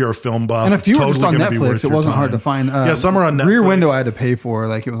 especially if you're a film buff. And if you were it's just on totally gonna be worth Netflix, it your wasn't hard time. to find. Yeah, some are on Netflix. Rear Window I had to pay for.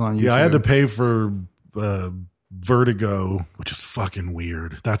 Like it was on YouTube. Yeah, I had to pay for Vertigo, which is fucking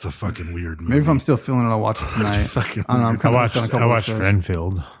weird. That's a fucking weird movie. Maybe if I'm still feeling it, I'll watch it tonight. fucking I don't know. I'm weird. kind I of done a watched couple of I watched shows.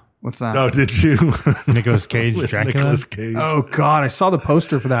 Renfield. What's that? Oh, did you? Nicolas Cage, With Dracula. Nicolas Cage. Oh God, I saw the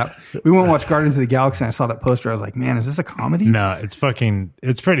poster for that. We went and watch Guardians of the Galaxy and I saw that poster. I was like, man, is this a comedy? No, it's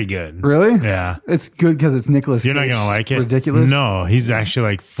pretty good. Really? Yeah. It's good because it's Nicolas Cage. You're not gonna like it. Ridiculous. No, he's actually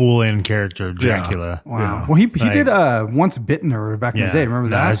like full in character Dracula. Wow. Yeah. Well, he Like- did Once Bitten or back in the day.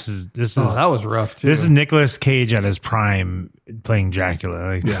 Remember No, that? This is Oh, that was rough too. This is Nicolas Cage at his prime playing Dracula.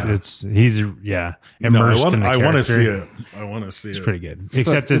 Like, he's immersed in the character. I want to see it. I want to see it. It's pretty good. So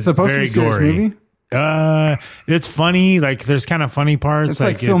Except it's it's supposed to very be a serious gory. movie? It's funny. Like there's kind of funny parts. It's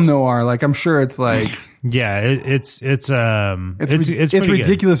like film noir. Like I'm sure it's like Yeah, it's it's pretty good.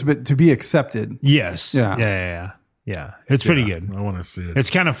 ridiculous, but to be accepted. Yes. Yeah. Yeah. It's pretty good. I want to see it.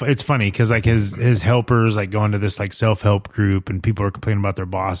 It's funny because like his helpers like go into this like self-help group and people are complaining about their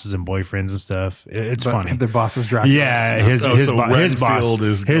bosses and boyfriends and stuff. It's But funny. Their boss is Dracula. Yeah, his so Renfield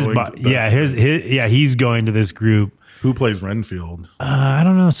is going to- he's going to this group. Who plays Renfield? I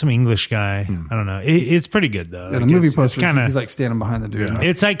don't know, some English guy. I don't know. It's pretty good though. Yeah, Like, the movie it's poster, kinda, he's like standing behind the dude. Yeah.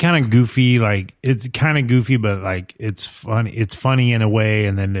 it's like kind of goofy. Like it's kind of goofy, but like it's funny. It's funny in a way,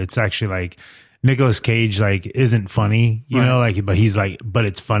 and then it's actually like Nicolas Cage like isn't funny, you know, like, but he's like, but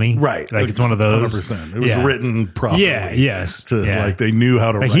it's funny, right? Like it's one of those. 100%. It was written properly. Yes. Like they knew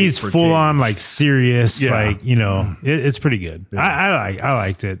how to. Like write he's for full Cage. on like serious, like you know, it's pretty good. Yeah. I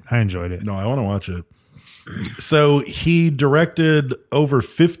liked it. I enjoyed it. No, I want to watch it. So he directed over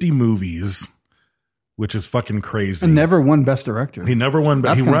 50 movies, which is fucking crazy. And never won Best Director. He never won.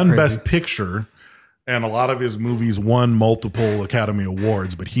 That's He kinda won crazy. Best Picture, and a lot of his movies won multiple Academy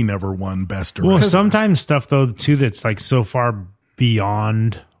Awards, but he never won Best Director. Well, sometimes stuff though too that's like so far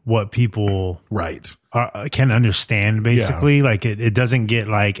beyond what people can understand. Basically, like it doesn't get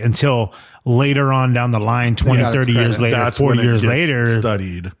like until later on down the line, 20, 30 years later, That's 40 when it years gets later.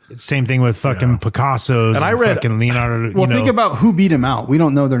 studied. Same thing with fucking Picasso's And I read- fucking Leonardo. Well, you know. think about who beat him out. We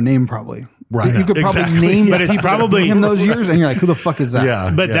don't know their name probably. Right. You could probably Exactly. name But the it's people that probably- beat him those years, and you're like, who the fuck is that?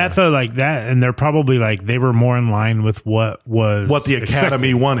 Yeah. But that though, like that, and they're probably like they were more in line with what the Academy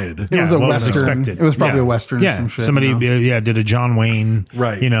expected. wanted. It was a what Western. expected. It was probably Yeah. a Western or Yeah, some shit. somebody you know? did a John Wayne,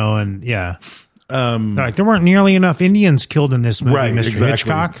 Right. You know, and like there weren't nearly enough Indians killed in this movie, Right, Mr. exactly.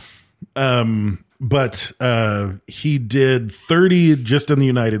 Hitchcock. But he did 30 just in the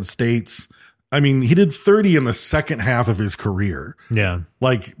United States. I mean, he did 30 in the second half of his career. Yeah,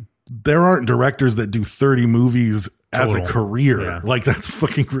 Like there aren't directors that do 30 movies as a Total. career. Yeah. Like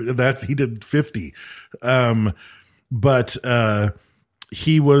he did 50. But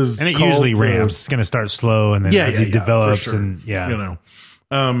he was, and it called usually the- ramps. It's going to start slow, and then as he develops, for sure. and you know,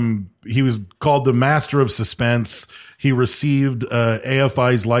 he was called the Master of Suspense. He received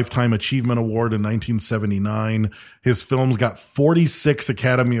AFI's Lifetime Achievement Award in 1979. His films got 46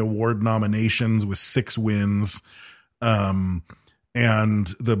 Academy Award nominations with 6 wins. And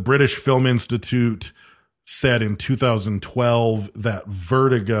the British Film Institute said in 2012 that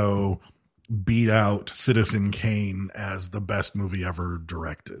Vertigo beat out Citizen Kane as the best movie ever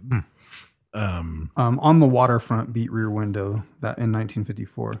directed. On the Waterfront beat Rear Window that in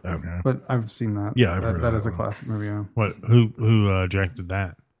 1954. Okay. But I've seen that. Yeah, I've heard of that that is a one. classic movie. Yeah. what? Who directed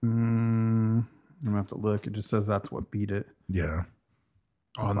that? I'm gonna have to look. It just says that's what beat it. Yeah.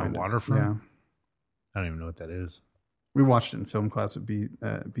 On the Find it. Waterfront. Yeah, I don't even know what that is. we watched it in film class at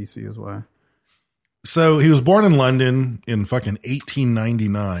BC as well. So he was born in London in fucking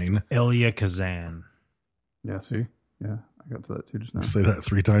 1899. Elia Kazan. Yeah, see, yeah, I got to that too just now. Say that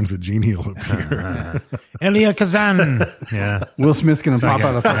 3 times, a genie will appear. Elia Kazan. Yeah, Will Smith's gonna pop like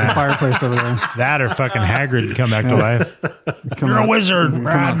out of the fucking fireplace over there. that or fucking Hagrid come back to life. Come You're a out- wizard, come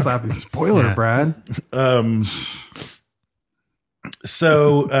Brad. out slappy. Spoiler, Yeah. Brad.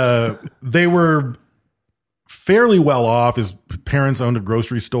 So they were fairly well off. His parents owned a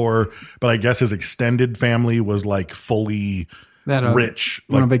grocery store, but I guess his extended family was like fully They had a- rich.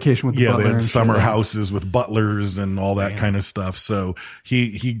 went on vacation with the yeah, butler they had and shit, summer yeah. houses with butlers and all that kind of stuff. So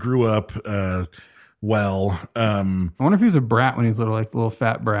he grew up well. I wonder if he was a brat when he was little, like the little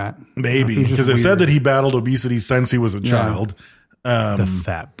fat brat. Maybe If he's just because it said weird. that he battled obesity since he was a child. The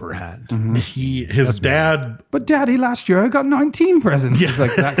fat brat. His dad. But Daddy, last year I got 19 presents. He's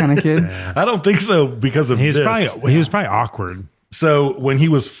like that kind of kid. I don't think so because of He was this. probably awkward. So when he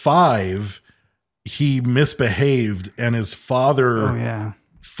was 5, he misbehaved, and his father Oh yeah.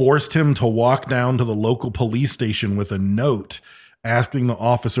 forced him to walk down to the local police station with a note asking the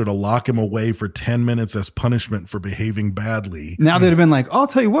officer to lock him away for 10 minutes as punishment for behaving badly. Now they'd have been like, I'll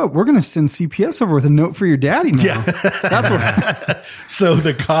tell you what, we're going to send CPS over with a note for your daddy now. Yeah. That's what. So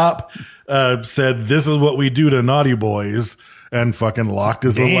the cop said, "This is what we do to naughty boys," and fucking locked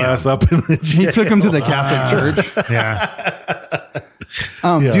his little ass up in the jail. He took him to the Catholic church. Yeah.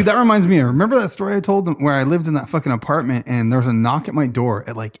 Dude, that reminds me. Remember that story I told them where I lived in that fucking apartment and there was a knock at my door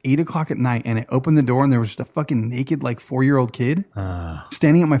at like 8:00 at night, and I opened the door and there was just a fucking naked like 4-year-old kid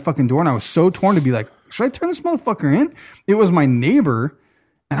standing at my fucking door, and I was so torn to be like, should I turn this motherfucker in? It was my neighbor,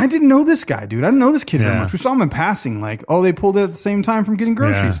 and I didn't know this guy, dude. I didn't know this kid very Yeah. much. We saw him in passing, like, oh, they pulled it at the same time from getting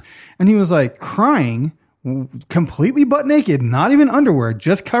groceries, Yeah. and he was like crying, completely butt naked, not even underwear,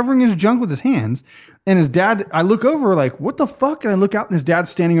 just covering his junk with his hands. And his dad, I look over like, what the fuck? And I look out and his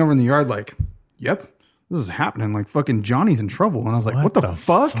dad's standing over in the yard like, yep, this is happening. Like fucking Johnny's in trouble. And I was like, what the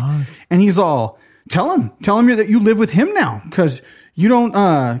fuck? And he's all, tell him that you live with him now. Cause you don't,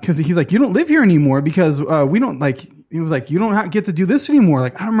 cause he's like, you don't live here anymore because, we don't like, he was like, you don't get to do this anymore.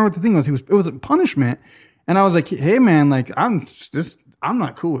 Like, I don't remember what the thing was. It was a punishment. And I was like, hey man, like, I'm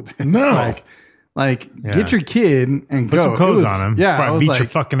not cool with this. No. Like, Yeah. get your kid and Put go. some clothes on him. Yeah, before I I was beat like, your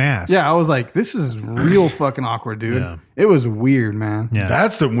fucking ass. yeah, I was like, this is real fucking awkward, dude. Yeah. It was weird, man. Yeah.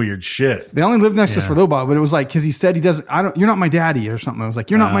 That's some weird shit. They only lived next to us for a little while, but it was like, because he said he doesn't, you're not my daddy or something. I was like,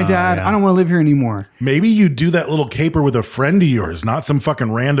 you're not my dad. yeah. I don't want to live here anymore. Maybe you do that little caper with a friend of yours, not some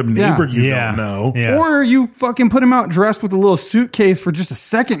fucking random neighbor you don't know. Yeah. Or you fucking put him out dressed with a little suitcase for just a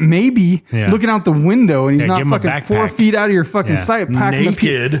second, maybe Yeah. looking out the window, and he's Yeah, not give him a fucking 4 backpack. feet out of your fucking Yeah. sight.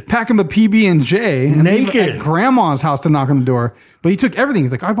 Naked. Pack him a PB&J. and leave him Naked. at grandma's house to knock on the door. But he took everything.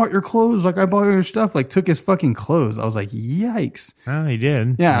 He's like, I bought your clothes. Like, I bought your stuff. Like, took his fucking clothes. I was like, yikes. Oh, he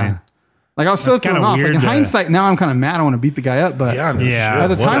did. Yeah. I mean, Like, I was so That's kinda thrown off. Like, weird in to- hindsight, now I'm kind of mad. I want to beat the guy up. But Yeah, no Yeah. shit.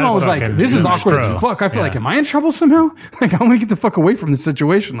 at the time, I was like, fucking this is douche awkward bro. as fuck. I feel like, Yeah. am I in trouble somehow? Like, I want to get the fuck away from this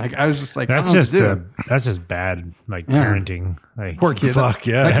situation. Like, I was just like, that's I don't know just what to do. that's just bad, like Yeah. parenting. Like, Poor kid. Fuck,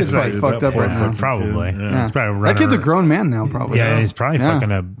 yeah. That kid's That's probably like fucked that up poor right now. fucking Probably. kid. Yeah. He's probably That running kid's a around. grown man now, probably. Yeah, he's probably Yeah.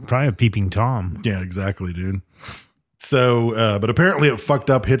 probably a peeping Tom. Yeah, exactly, dude. So, but apparently it fucked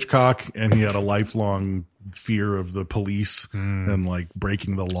up Hitchcock, and he had a lifelong fear of the police and like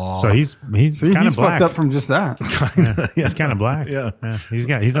breaking the law. So he's See, kind he's of black. fucked up from just that. He's kind of black. Yeah.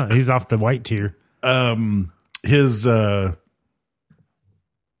 He's off the white tier. His where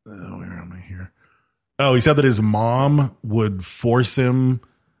am I here? Oh, he said that his mom would force him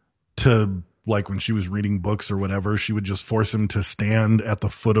to, like, when she was reading books or whatever, she would just force him to stand at the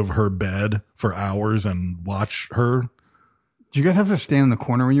foot of her bed for hours and watch her. Did you guys have to stand in the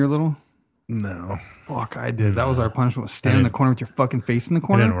corner when you were little? No. Fuck, I did. That was our punishment. Was stand in the corner with your fucking face in the It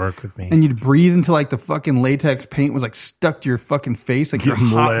corner. didn't work with me. And you'd breathe into like the fucking latex paint was like stuck to your fucking face, like your Getting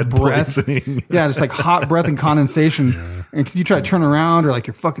hot lead breath. poisoning. Yeah, just like hot breath and condensation. And cause you try to turn around or like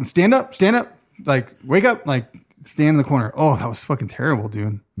you're fucking stand up, like wake up, like stand in the corner. Oh, that was fucking terrible,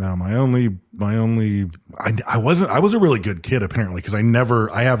 dude. No, I was a really good kid apparently, because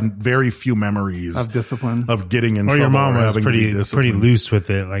I have very few memories Of discipline. of getting in Or trouble. your mom or was having to be pretty disciplined. loose with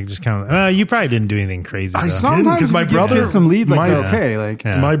it, like just kind of. You probably didn't do anything crazy. I though. saw- Sometimes 'cause my you give brother- kids some lead, like my- they're okay. Like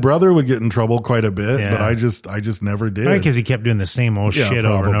Yeah. My brother would get in trouble quite a bit, Yeah. but I just never did. Probably because he kept doing the same old Yeah, shit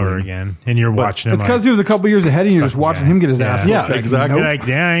over and over probably. again, and you're watching him. it's because he was a couple years ahead and you're just watching him get his ass. Yeah, whooped. Like, exactly. You're like,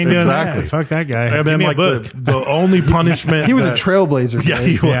 yeah, I ain't doing Exactly. that. Fuck that guy. And Give then me a like book. the only punishment He was that- a trailblazer. Yeah, kid.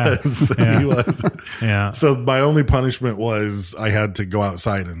 he Yeah. was. Yeah. He was. Yeah. So my only punishment was I had to go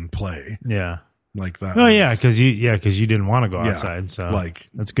outside and play Yeah. like that. Oh was- yeah, because you didn't want to go Yeah, outside. So like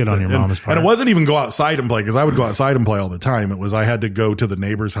that's good on your mom's part. And it wasn't even go outside and play, because I would go outside and play all the time. It was I had to go to the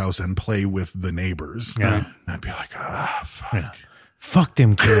neighbor's house and play with the neighbors. Yeah. And I'd be like, fuck. Yeah. Fuck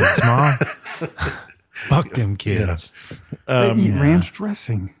them kids, mom. Fuck them kids. They eat ranch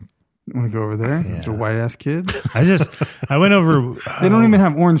dressing. You want to go over there? Bunch of white ass kids. I went over. They don't even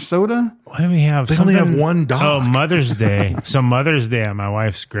have orange soda. Why do we have? They only have something- one dog. Oh, Mother's Day. So Mother's Day at my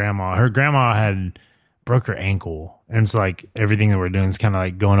wife's grandma. Her grandma had broke her ankle, and it's like everything that we're doing is kind of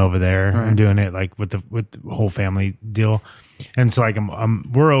like going over there and doing it like with the whole family deal. And so like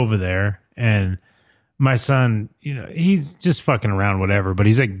we're over there, and my son, he's just fucking around, whatever. But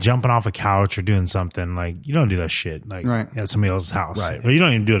he's like jumping off a couch or doing something. Like, you don't do that shit like at somebody else's house, Right. But you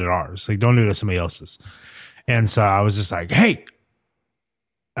don't even do it at ours. Like, don't do it at somebody else's. And so I was just like, hey.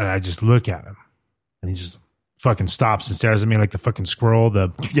 And I just look at him, and he just fucking stops and stares at me like the fucking squirrel. He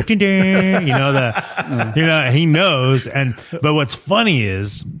knows. But what's funny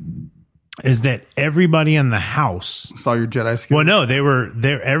is that everybody in the house saw your Jedi skills. Well, no, they were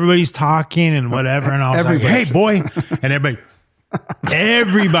there. Everybody's talking and whatever, and I was like, "Hey, boy!" And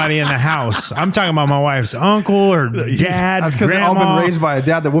everybody in the house. I'm talking about my wife's uncle or dad. That's because they've all grandma. been raised by a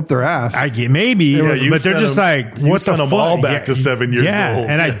dad that whooped their ass. I get maybe, but they're just like, you what the sent them fuck? all back to 7 years old.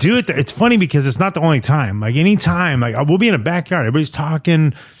 And I do it. It's funny because it's not the only time. Like any time, like we'll be in a backyard, everybody's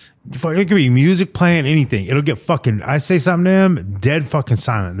talking. It could be music playing, anything. It'll get fucking. I say something to them, dead fucking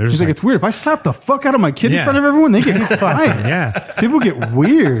silent. They're He's just like, it's weird. If I slap the fuck out of my kid in Yeah. front of everyone, they get fine. Yeah. People get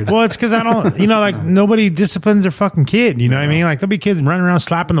weird. Well, it's because I don't, like nobody disciplines their fucking kid. You know what I mean? Like there'll be kids running around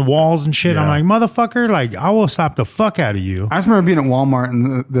slapping the walls and shit. Yeah. I'm like, motherfucker, like I will slap the fuck out of you. I just remember being at Walmart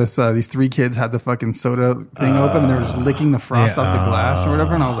and these three kids had the fucking soda thing open and they were just licking the frost off the glass or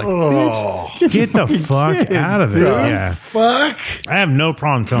whatever. And I was like, bitch, Get the fuck kids, out of it. dude. Yeah. Fuck. I have no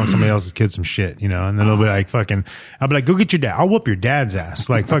problem telling somebody else's kid some shit, and then they'll be like, fucking, I'll be like, go get your dad. I'll whoop your dad's ass.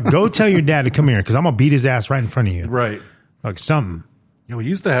 Like, fuck, go tell your dad to come here because I'm going to beat his ass right in front of you. Right. Like something. Yeah, we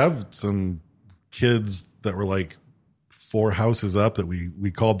used to have some kids that were like 4 houses up that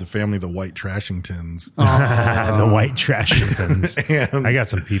we called the family the White Trashingtons. The white Trashingtons. And I got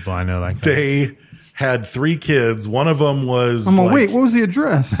some people I know like that. they had 3 kids. One of them was I'm like, like, wait, what was the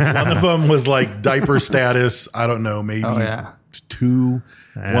address? one of them was like diaper status. I don't know, maybe Oh, yeah. 2.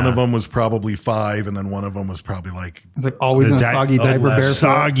 Yeah. One of them was probably 5, and then one of them was probably like It's like always in a soggy diaper, barefoot.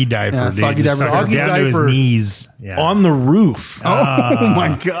 Soggy diaper, Yeah, dude. soggy Just diaper. soggy down to his diaper knees. Yeah. on the roof. Oh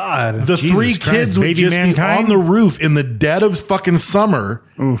my God. The Jesus 3 Christ, kids would baby just be mankind? on the roof in the dead of fucking summer.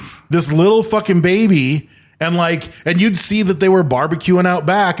 Oof. This little fucking baby. And you'd see that they were barbecuing out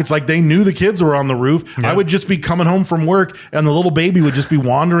back. It's like they knew the kids were on the roof. Yep. I would just be coming home from work and the little baby would just be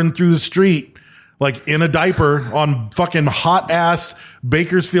wandering through the street, like in a diaper on fucking hot ass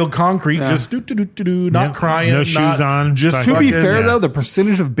Bakersfield concrete, just not Yep. crying, No not, shoes on. Just To be fucking- fair, yeah. though, the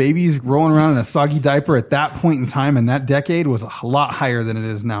percentage of babies rolling around in a soggy diaper at that point in time in that decade was a lot higher than it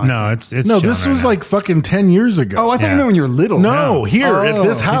is now. No, it's No, chilling this right was now. like fucking 10 years ago. Oh, I thought you Yeah. meant when you were little. No, here at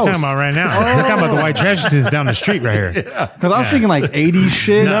this He's house. talking about right now. He's talking about the white trash cans down the street right here. Because I was thinking like 80s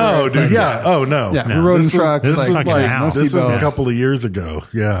shit. No, where it's dude. like- Yeah. Oh, no. Yeah, No. we rode in This was- trucks. This like, was fucking like, house. this was a seatbelts. couple of years ago.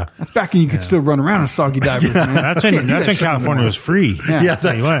 Yeah. That's back when you could still run around in soggy diapers, man. That's when California was free. Yeah.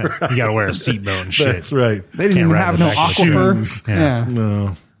 Tell you that's what, you got to wear a seatbelt and shit. That's right. They didn't Can't even ride have the no back of the aquifer. shoes. Yeah.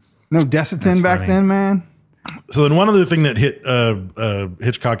 No. No Desitin That's back funny. then, man. So then one other thing that hit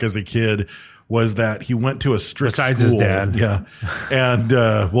Hitchcock as a kid was that he went to a strict Besides school. his dad. Yeah. And,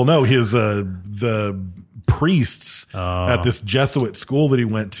 his, the priests at this Jesuit school that he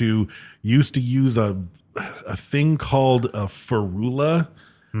went to used to use a thing called a ferula.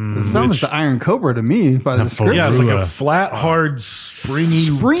 It sounds like the Iron Cobra to me by the script. Yeah, it's like a Ferula. flat, hard, springy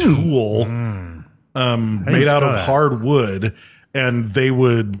tool made out of that? hard wood. And they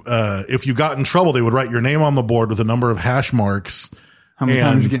would, if you got in trouble, they would write your name on the board with a number of hash marks. How many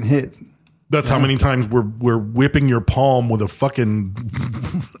times you getting hit? That's how many times we're whipping your palm with a fucking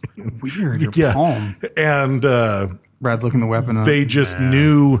Weird. Your palm. And Brad's looking the weapon up. they just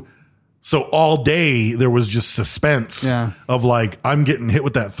knew. So all day there was just suspense of like, I'm getting hit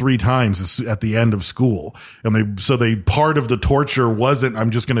with that 3 times at the end of school. And they part of the torture wasn't,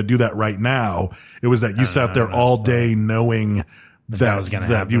 I'm just going to do that right now. It was that you sat there all day knowing that was gonna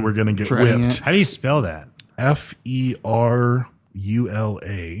that happen. you were going to get Dreading whipped. it. How do you spell that? Ferula.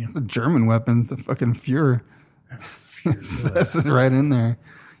 It's a German weapon. It's a fucking Fuhrer. It says it right in there.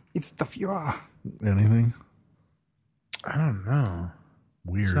 It's the Fuhrer. Anything? I don't know.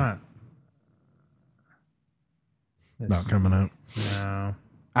 Weird. It's not. Not coming up. No.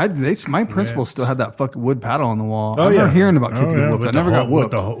 My principal still had that fucking wood paddle on the wall. Oh, I remember yeah. hearing about kids Oh, getting yeah. whooped. I With never the got hole-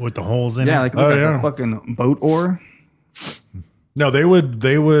 whooped. with the holes in it. Yeah, like Oh, look yeah. like a fucking boat oar. No, they would.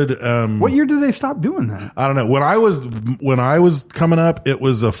 What year did they stop doing that? I don't know. When I was coming up, it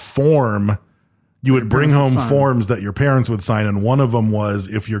was a form. You would bring home sign. forms that your parents would sign, and one of them was,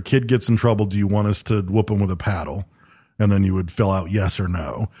 if your kid gets in trouble, do you want us to whoop them with a paddle? And then you would fill out yes or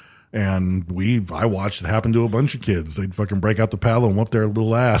no. And I watched it happen to a bunch of kids. They'd fucking break out the paddle and whoop their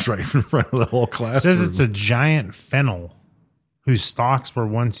little ass right in front of the whole class. It says it's a giant fennel whose stalks were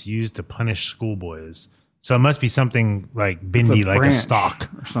once used to punish schoolboys. So it must be something like It's bendy, like a branch stock.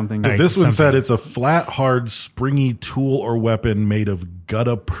 or something. Like This one said something. it's a flat, hard, springy tool or weapon made of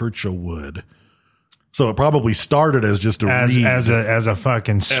gutta percha wood. So it probably started as just a reed. as a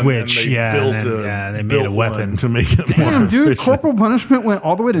fucking And switch. then they Yeah, built and then, a- they made a built weapon one to make it more Damn, dude, efficient. corporal punishment went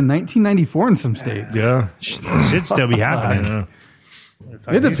all the way to 1994 in some states. Yeah. Should still be happening. Yeah.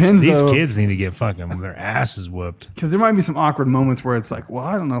 It depends, These though. kids need to get fucking their asses whooped. Because there might be some awkward moments where it's like, well,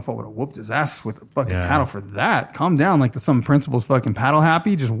 I don't know if I would have whooped his ass with a fucking Yeah. paddle for that. Calm down. Like some principal's fucking paddle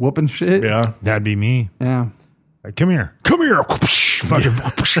happy, just whooping shit. Yeah. That'd be me. Yeah. Like, come here. Fucking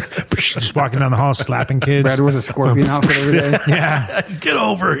just walking down the hall slapping kids. Brad wears a scorpion outfit every day. Yeah. Get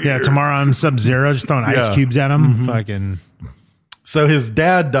over here. Yeah, tomorrow I'm Sub-Zero, just throwing Yeah. ice cubes at him. Fucking So his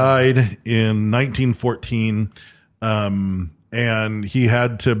dad died in 1914, and he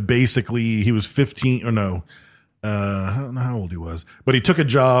had to he was 15 or no, I don't know how old he was, but he took a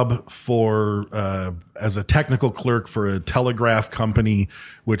job as a technical clerk for a telegraph company,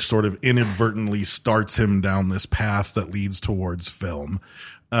 which sort of inadvertently starts him down this path that leads towards film.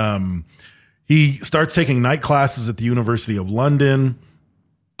 He starts taking night classes at the University of London,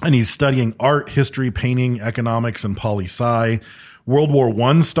 and he's studying art, history, painting, economics, and poli-sci. World War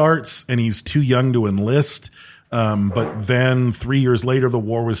I starts, and he's too young to enlist. But then 3 years later, the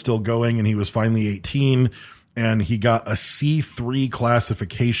war was still going, and he was finally 18, and he got a C3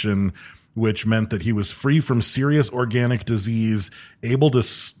 classification, which meant that he was free from serious organic disease, able to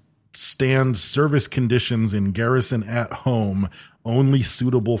stand service conditions in garrison at home, only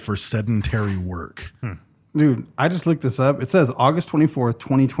suitable for sedentary work. Dude, I just looked this up. It says August 24th,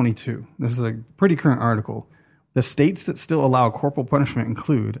 2022. This is a pretty current article. The states that still allow corporal punishment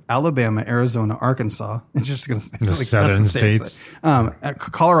include Alabama, Arizona, Arkansas. It's just going to say The southern states.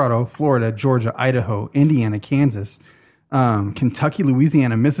 Colorado, Florida, Georgia, Idaho, Indiana, Kansas, Kentucky,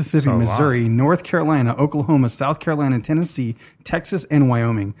 Louisiana, Mississippi, Missouri, North Carolina, Oklahoma, South Carolina, Tennessee, Texas, and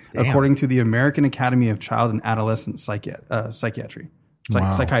Wyoming, according to the American Academy of Child and Adolescent Psychiatry.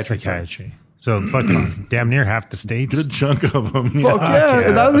 Psychiatry. So fucking damn near half the states. Good chunk of them. Fuck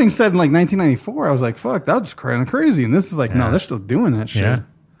yeah. The other thing said in like 1994, I was like, fuck, that was kind of crazy. And this is like, no, they're still doing that shit. Yeah.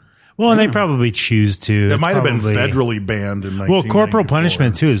 Well, and they probably choose to. It might have been federally banned in 1994. Well, corporal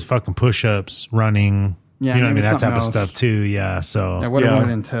punishment too is fucking push-ups, running. Yeah, you know what I mean? That type else. of stuff too. Yeah. So what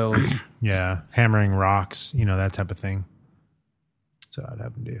it entails. Yeah. Hammering rocks, that type of thing. So I'd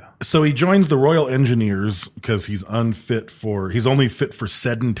have to do. So he joins the Royal Engineers because he's only fit for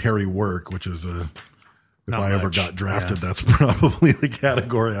sedentary work, which is if I ever got drafted, that's probably the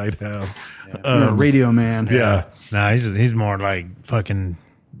category I'd have. Yeah. Radio man. Yeah. Nah, he's more like fucking.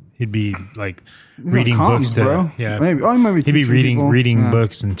 He'd be like He's reading on comms, books to bro. yeah. Maybe. Oh, he might be he'd be teaching reading people.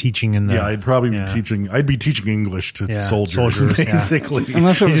 books and teaching in the. Yeah, I'd probably be teaching. I'd be teaching English to soldiers basically.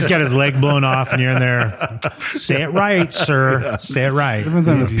 Unless he just got his leg blown off, and you're in there. Say it right, sir. Yeah. Say it right. Depends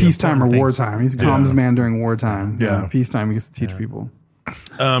on if it's peacetime or wartime. He's a comms man during wartime. Yeah. Peacetime, he gets to teach people.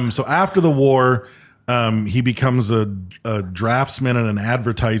 So after the war, he becomes a draftsman and an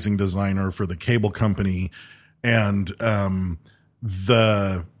advertising designer for the cable company, and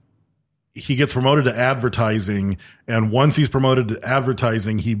he gets promoted to advertising. And once he's promoted to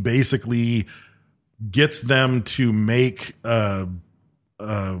advertising, he basically gets them to make a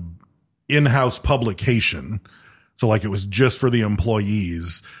in-house publication. So like it was just for the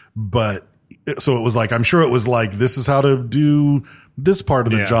employees, but so it was like, I'm sure it was like, this is how to do this part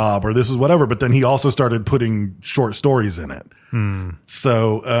of the job, or this is whatever. But then he also started putting short stories in it.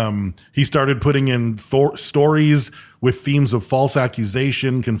 So he started putting in stories with themes of false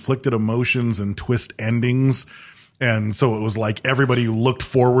accusation, conflicted emotions, and twist endings. And so it was like everybody looked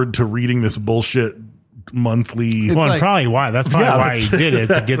forward to reading this bullshit monthly. Probably why he did it,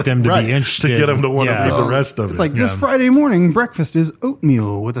 to get them to be interested, to get them to want to read the rest of it. It's like this Friday morning breakfast is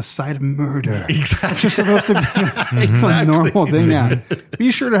oatmeal with a side of murder. Exactly. It's just supposed to be a normal thing. Yeah.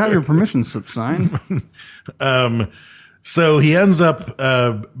 Be sure to have your permission slip signed. So he ends up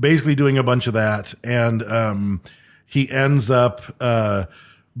basically doing a bunch of that, and he ends up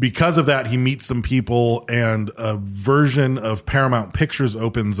because of that, he meets some people, and a version of Paramount Pictures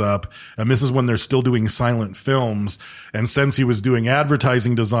opens up, and this is when they're still doing silent films. And since he was doing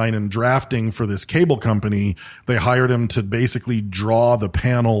advertising design and drafting for this cable company, they hired him to basically draw the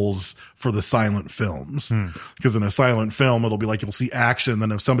panels for the silent films. Because in a silent film, it'll be like you'll see action,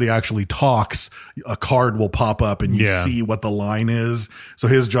 then if somebody actually talks, a card will pop up and you see what the line is. So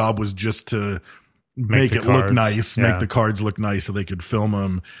his job was just to make it look nice, make the cards look nice so they could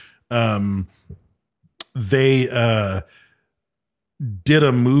film them. They did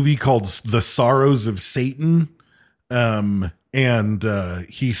a movie called The Sorrows of Satan. And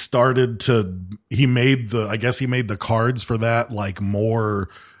he made the cards for that like more,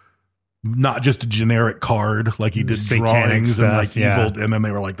 not just a generic card, like he did Satanic drawings stuff, and like evil. And then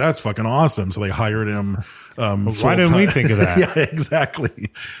they were like, that's fucking awesome. So they hired him. Why didn't we think of that? Yeah,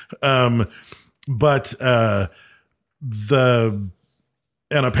 exactly. But and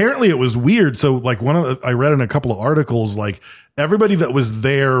apparently it was weird. So like I read in a couple of articles, like everybody that was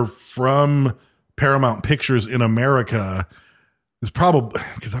there from Paramount Pictures in America is probably,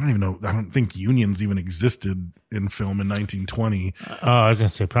 because I don't think unions even existed in film in 1920. Oh, I was gonna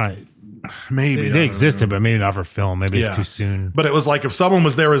say probably maybe they existed, but maybe not for film. Maybe it's too soon. But it was like if someone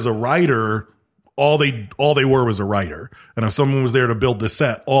was there as a writer, all they were was a writer. And if someone was there to build the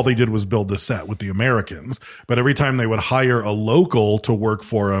set, all they did was build the set with the Americans. But every time they would hire a local to work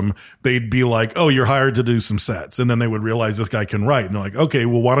for them, they'd be like, oh, you're hired to do some sets. And then they would realize this guy can write. And they're like, okay,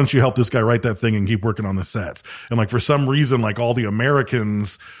 well, why don't you help this guy write that thing and keep working on the sets? And like for some reason, like all the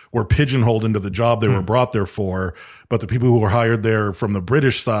Americans were pigeonholed into the job they were brought there for. But the people who were hired there from the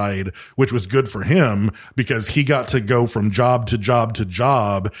British side, which was good for him because he got to go from job to job to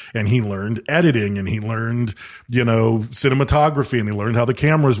job, and he learned editing and he learned, cinematography, and he learned how the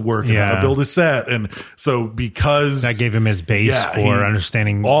cameras work and how to build a set. And so because that gave him his base for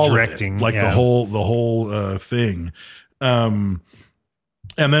understanding all directing, the whole thing. And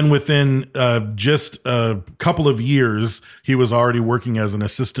then within just a couple of years, he was already working as an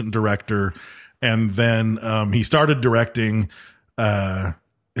assistant director. And then he started directing.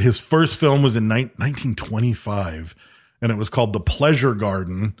 His first film was in 1925, and it was called The Pleasure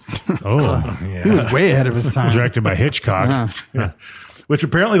Garden. Oh, yeah. He was way ahead of his time. Directed by Hitchcock. Yeah. Which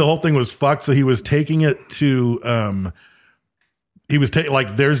apparently the whole thing was fucked. So he was taking it to he was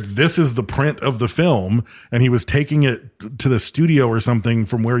this is the print of the film, and he was taking it to the studio or something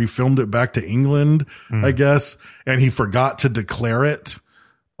from where he filmed it back to England, I guess. And he forgot to declare it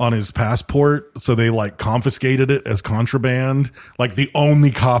on his passport. So they like confiscated it as contraband, like the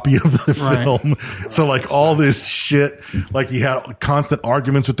only copy of the film. So like all this shit, like he had constant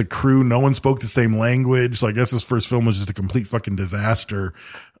arguments with the crew. No one spoke the same language. So I guess his first film was just a complete fucking disaster.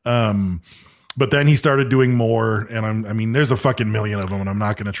 But then he started doing more, and I mean, there's a fucking million of them, and I'm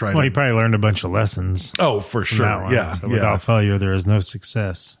not going to try to. Well, he probably learned a bunch of lessons. Oh, for sure. Yeah. So without failure, there is no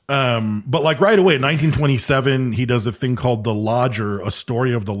success. But like right away, in 1927, he does a thing called The Lodger, a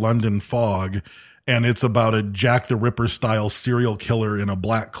story of the London fog. And it's about a Jack the Ripper style serial killer in a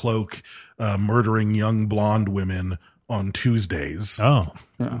black cloak, murdering young blonde women on Tuesdays. Oh,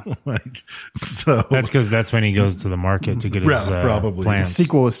 yeah. So that's because that's when he goes to the market to get his probably plants. The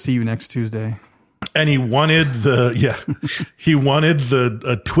sequel is See You Next Tuesday. And he wanted a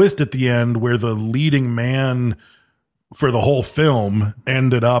twist at the end where the leading man for the whole film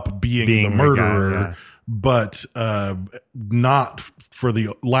ended up being the murderer, guy, yeah. But not for the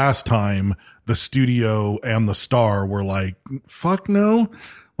last time. The studio and the star were like, fuck no.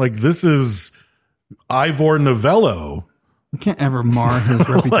 Like, this is Ivor Novello. You can't ever mar his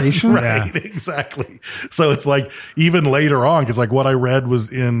reputation. Right, exactly. So it's like, even later on, because like what I read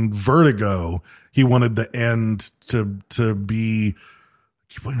was in Vertigo, he wanted the end to be, I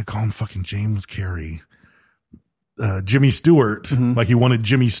keep wanting to call him fucking James Carey. Jimmy Stewart. Like he wanted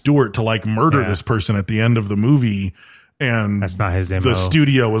Jimmy Stewart to like murder this person at the end of the movie. And that's not his MO. The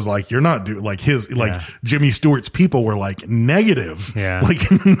studio was like, you're not doing like his, like Jimmy Stewart's people were like negative. Yeah. Like,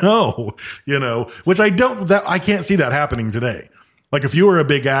 no, which I can't see that happening today. Like if you were a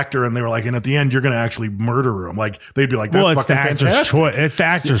big actor and they were like, and at the end, you're going to actually murder him. Like they'd be like, that's it's fucking fantastic. It's the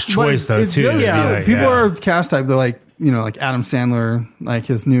actor's choice though, too. Yeah. People are cast type. They're like, like Adam Sandler, like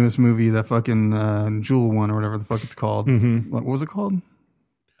his newest movie, that fucking Jewel one or whatever the fuck it's called. What was it called?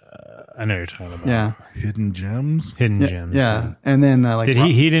 I know you're talking about. Yeah. Hidden Gems. Gems. Yeah. And then like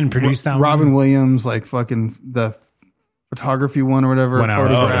he didn't produce that Robin one? Williams, like fucking the photography one or whatever, 1 hour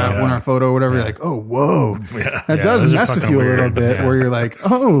photograph, photo, 1 hour photo, whatever. You're like, oh, whoa. That does those are mess with fucking you a little weird, bit where you're like,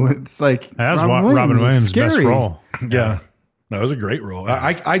 oh, it's like that was Robin Williams' best role. Yeah. That was a great role.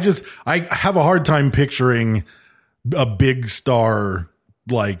 I have a hard time picturing a big star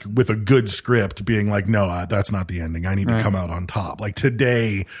like with a good script being like, no, that's not the ending. I need to come out on top. Like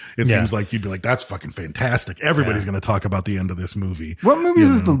today, it seems like you'd be like, that's fucking fantastic. Everybody's going to talk about the end of this movie. What movies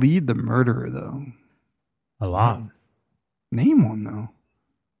is the lead the murderer though? A lot. Name one though.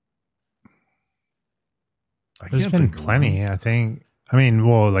 There's been plenty. I think. I mean,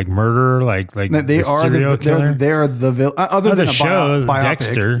 well, like murder, like they the are serial killer. They're the villain. Other than the a show, biopic.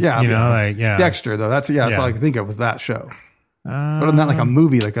 Dexter. Dexter though. That's all I can think of was that show. Other than that, like a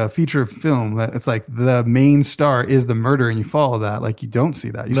movie, like a feature film, that it's like the main star is the murderer, and you follow that. Like you don't see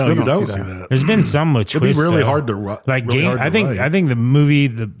that. You don't see that. There's been some with twists. It'd be really hard to like really game. I think the movie,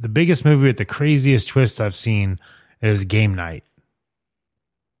 the biggest movie with the craziest twist I've seen is Game Night.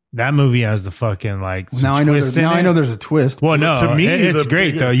 That movie has the fucking like. Now I know there's a twist. Well, no, to me, it's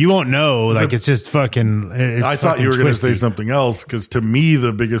great though. You won't know. Like it's just fucking. I thought you were going to say something else because to me,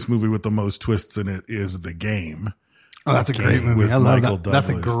 the biggest movie with the most twists in it is The Game. Oh, that's a great movie. I love Michael that. That's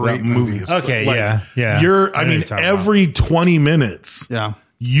a great movie. Okay, like, yeah. I mean, every 20 minutes,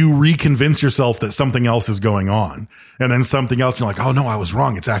 you reconvince yourself that something else is going on, and then something else. You're like, oh no, I was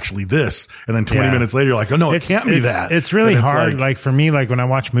wrong. It's actually this. And then 20 minutes later, you're like, oh no, it can't be that. It's really hard. Like for me, like when I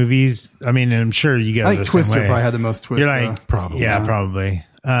watch movies, I mean, and I'm sure you guys. I think Twister probably had the most twists. You're like, probably, probably.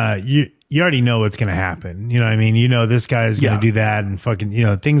 You already know what's going to happen. You know what I mean? You know this guy's going to do that, and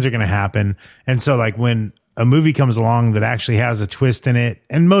fucking, things are going to happen. And so, like when a movie comes along that actually has a twist in it,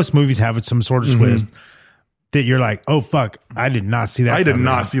 and most movies have some sort of twist that you're like, oh fuck, I did not see that. I did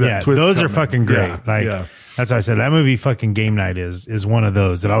not see that twist. Those are fucking great. That's why I said that movie fucking Game Night is one of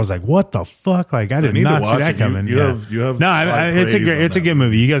those that I was like, what the fuck? Like I did not see that coming. You have no, it's a good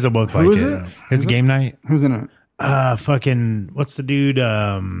movie. You guys will both like it. Who is it? It's Game Night. Who's in it? Fucking what's the dude?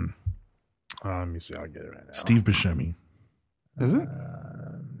 Let me see. I'll get it right now. Steve Buscemi. Is it?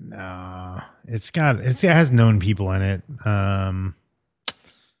 No, it has known people in it.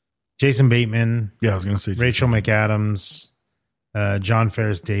 Jason Bateman. Yeah, I was going to say Rachel McAdams, John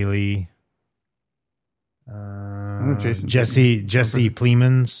Ferris Daly, Jesse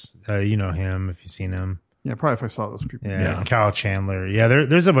Plemons. You know him if you've seen him. Yeah, probably if I saw those people. Yeah. Kyle Chandler. Yeah,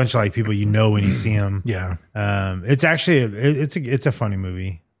 there's a bunch of like people when you see them. Yeah. It's actually it's a funny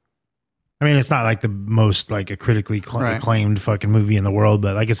movie. I mean, it's not like the most like a critically acclaimed fucking movie in the world,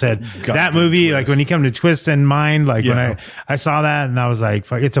 but like I said, that movie, like when you come to Twists in Mind, like when I saw that and I was like,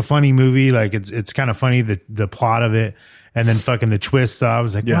 fuck, it's a funny movie. Like it's kind of funny, the plot of it. And then fucking the twist, I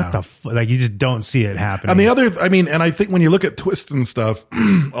was like, what the like you just don't see it happening. And and I think when you look at twists and stuff,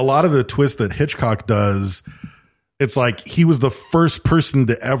 a lot of the twists that Hitchcock does, it's like he was the first person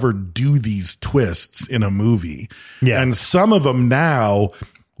to ever do these twists in a movie. Yeah. And some of them now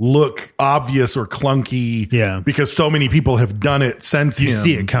look obvious or clunky because so many people have done it since you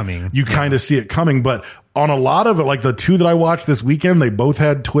see it coming. You kind of see it coming, but on a lot of it, like the two that I watched this weekend, they both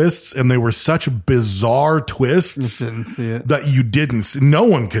had twists and they were such bizarre twists you didn't see it. that you didn't see. No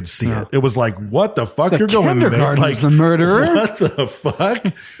one could see it. It was like, what the fuck? You're going there? Like the murderer? What the fuck?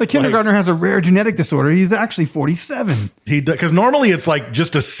 The kindergartner has a rare genetic disorder. He's actually 47. Because normally it's like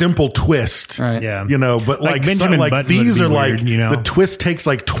just a simple twist, right? Yeah, you know. But like these are like the twist takes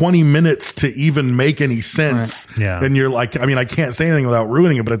like 20 minutes to even make any sense. Right. Yeah, and you're like, I mean, I can't say anything without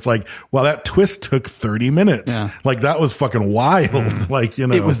ruining it, but it's like, well, that twist took 30 minutes. Yeah. Like that was fucking wild. Like, you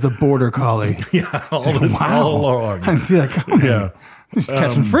know, it was the border collie. Yeah, all along. I didn't see that coming. Yeah, just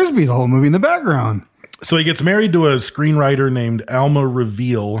catching frisbee the whole movie in the background. So he gets married to a screenwriter named Alma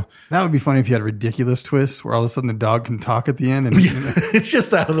Reveal. That would be funny if you had ridiculous twists where all of a sudden the dog can talk at the end. And it's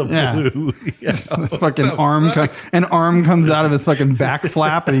just out of the blue. Yeah. Fucking an arm comes out of his fucking back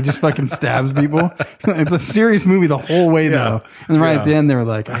flap and he just fucking stabs people. It's a serious movie the whole way though. And right at the end they were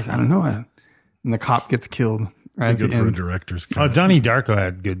like, I don't know. And the cop gets killed. Right good for a director's cut. Oh, Donnie Darko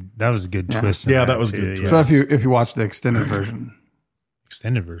had good. That was a good twist. Yeah, that was good. So if you watch the extended version.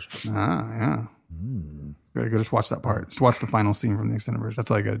 Extended version. Yeah. You gotta go just watch that part. Just watch the final scene from the extended version. That's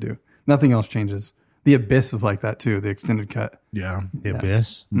all you gotta do. Nothing else changes. The Abyss is like that too. The extended cut. Yeah. The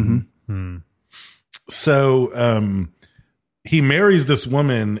Abyss. Mm-hmm. So he marries this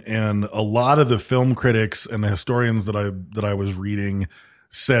woman, and a lot of the film critics and the historians that I was reading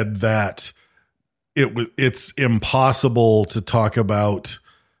said that it's impossible to talk about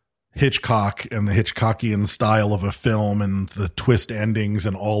Hitchcock and the Hitchcockian style of a film and the twist endings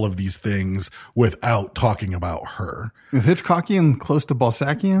and all of these things without talking about her. Is Hitchcockian close to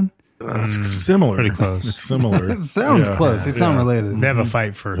Balzacian? It's similar. Pretty close. It's similar. It sounds close. They sound related. They have a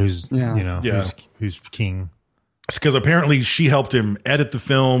fight for who's who's king. Because apparently she helped him edit the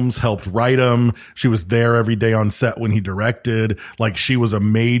films, helped write them. She was there every day on set when he directed. Like she was a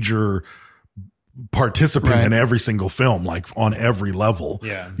major participant in every single film, like on every level.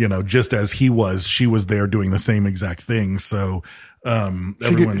 Yeah. You know, just as she was there doing the same exact thing. So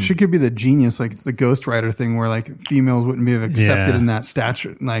she could be the genius, like it's the ghostwriter thing where like females wouldn't be accepted in that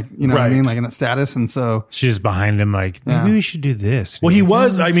stature, like you know what I mean, like in that status, and so she's behind him like maybe we should do this. Well, he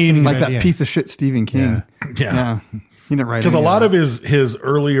was, I mean, like that piece of shit Stephen King. Yeah. He didn't write because a lot of his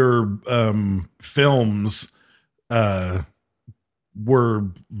earlier films were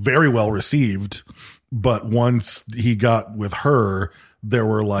very well received, but once he got with her, there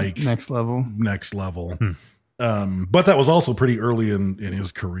were like next level. But that was also pretty early in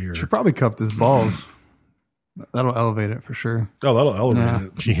his career. She probably cupped his balls. That'll elevate it for sure. Oh, that'll elevate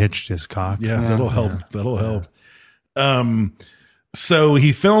it. She hitched his cock. Yeah, that'll help. That'll help. So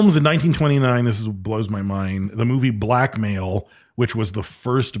he films in 1929. This blows my mind. The movie Blackmail, which was the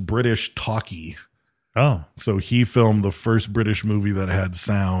first British talkie. Oh, so he filmed the first British movie that had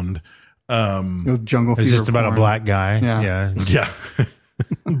sound. It was Jungle Fever. It's just about a black guy. Yeah.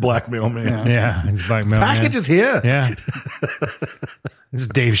 Blackmail man. Yeah. He's blackmail Package is here. Yeah. This is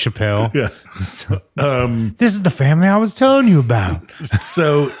Dave Chappelle. Yeah. This is the family I was telling you about.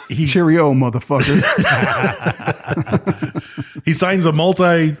 So cheerio, motherfucker. He signs a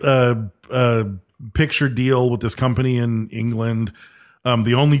multi-picture deal with this company in England.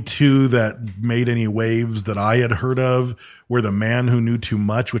 The only two that made any waves that I had heard of were The Man Who Knew Too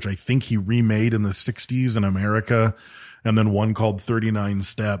Much, which I think he remade in the 60s in America, and then one called 39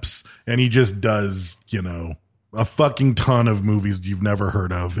 Steps. And he just does, you know, a fucking ton of movies you've never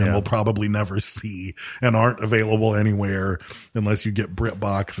heard of and will probably never see and aren't available anywhere unless you get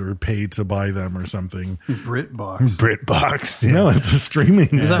BritBox or pay to buy them or something. BritBox. Yeah. No, it's a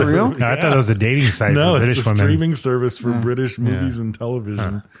streaming. Is that real? No, I thought it was a dating site. No, for it's British a women. streaming service for British movies and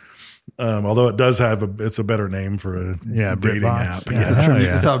television. Although it does have it's a better name for a dating app.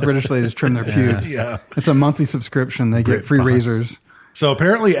 That's how British ladies trim their pubes. Yeah. It's a monthly subscription. They get free razors. So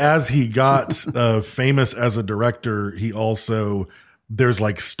apparently as he got famous as a director, he also,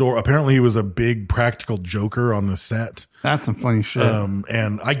 apparently he was a big practical joker on the set. That's some funny shit.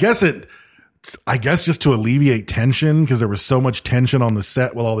 And I guess I guess just to alleviate tension, because there was so much tension on the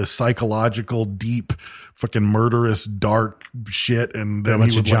set with all this psychological, deep, fucking murderous, dark shit. And then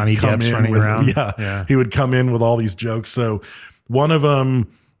he would Johnny come Depp's in running with, around. Yeah, he would come in with all these jokes. So one of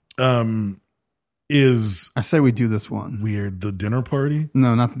them is, I say we do this one. weird, the dinner party.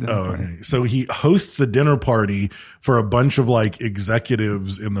 No, not the dinner party. Okay. So he hosts a dinner party for a bunch of like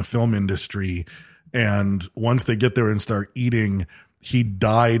executives in the film industry. And once they get there and start eating, he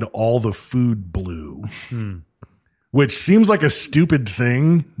dyed all the food blue, which seems like a stupid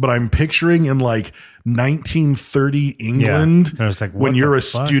thing, but I'm picturing in like 1930 England, I was like, when what you're the a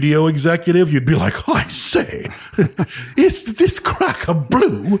fuck? studio executive, you'd be like, I say, is this cracker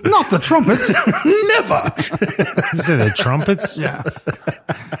blue? Not the trumpets. Never. You said the trumpets? Yeah.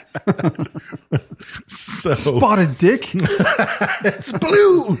 So Spotted dick. it's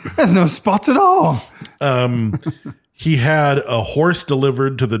blue. There's no spots at all. He had a horse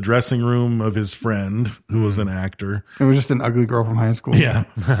delivered to the dressing room of his friend, who was an actor. It was just an ugly girl from high school. Yeah.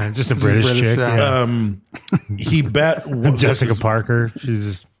 Just a British chick. yeah. Yeah. He bet Jessica Parker. She's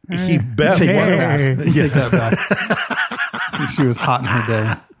just. He bet Take one that of back. Take that back. She was hot in her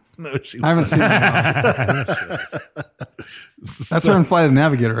day. No, she I haven't seen that. That's her in Flight of the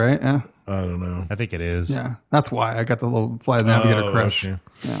Navigator, right? Yeah. I don't know. I think it is. Yeah. That's why I got the little Flight of the Navigator crush. okay.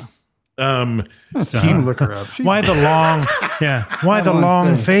 Yeah. So You can look her up. She's Why the long? Yeah. Why the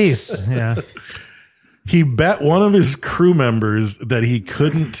long face? Yeah. he bet one of his crew members that he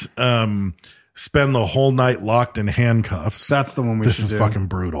couldn't spend the whole night locked in handcuffs. That's the one we This should is do. fucking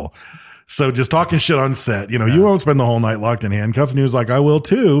brutal. So just talking shit on set, you won't spend the whole night locked in handcuffs. And he was like, I will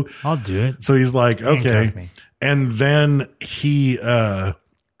too. I'll do it. So he's like, Handcuff okay. me. And then he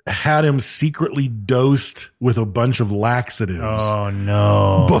had him secretly dosed with a bunch of laxatives Oh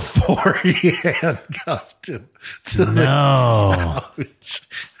no! before he handcuffed him to the No,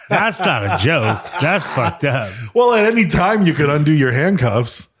 that's not a joke. That's fucked up. Well, at any time you could undo your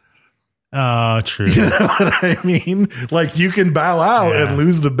handcuffs. Oh, true. You know what I mean? Like you can bow out Yeah. and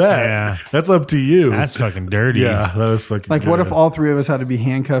lose the bet. Yeah. That's up to you. That's fucking dirty. yeah, that was fucking Like, what good. if all three of us had to be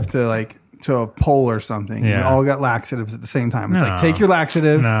handcuffed to a pole or something? Yeah. We all got laxatives at the same time. It's No. like, take your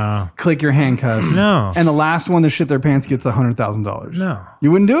laxative, No. click your handcuffs. No. And the last one to shit their pants gets $100,000. No. You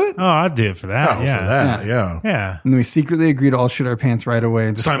wouldn't do it? Oh, I'd do it for that. Oh, yeah. for that, yeah. Yeah. And then we secretly agree to all shit our pants right away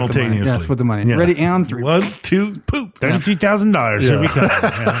and just split the money. Simultaneously. Yeah, split the money. Yeah. Ready and three. 1, 2, poop. $33,000. Here we come.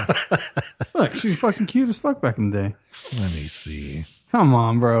 Yeah. Look, she's fucking cute as fuck back in the day. Let me see. Come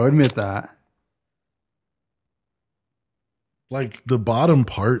on, bro. Admit that. Like the bottom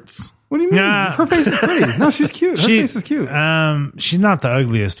parts. What do you mean? Nah. Her face is pretty. No, she's cute. Her face is cute. She's not the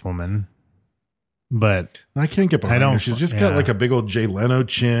ugliest woman, but I can't get behind I don't- her. She's just got yeah. like a big old Jay Leno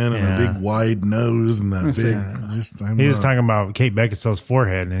chin and Yeah. a big wide nose and that big. I'm he was not- talking about Kate Beckinsale's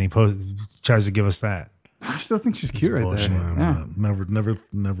forehead, and he tries to give us that. I still think she's cute right bullshit. there. I'm Yeah. not-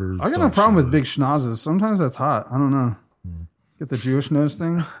 never. I got no thought problem she with was. big schnozzes. Sometimes that's hot. I don't know. Get the Jewish nose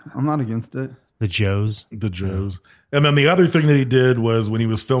thing. I'm not against it. The Joes. The Joes. And then the other thing that he did was when he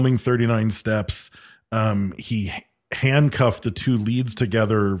was filming 39 Steps, he handcuffed the two leads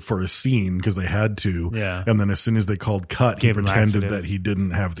together for a scene because they had to. Yeah. And then as soon as they called cut, Gave he him pretended laxative. that he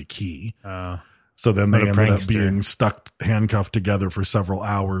didn't have the key. Oh, So then What they a ended up prankster. being stuck handcuffed together for several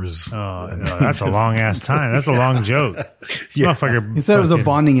hours. oh And no, that's a long ass time. That's a long joke. This motherfucker. He said it was a fucking-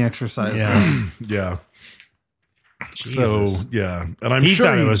 bonding exercise. Yeah. Yeah. Jesus. So yeah, and I'm He sure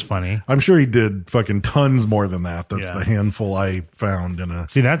thought it was funny. I'm sure he did fucking tons more than that. That's Yeah. the handful I found in a.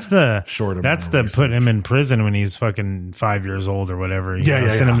 See, that's the Short amount That's of the research. put him in prison when he's fucking 5 years old or whatever. You know,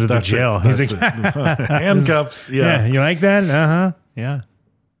 send him to the That's jail. it. He's That's like it. Handcuffs. yeah, you like that? Yeah.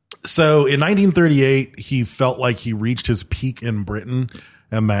 So in 1938, he felt like he reached his peak in Britain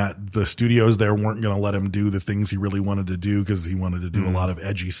and that the studios there weren't going to let him do the things he really wanted to do because he wanted to do a lot of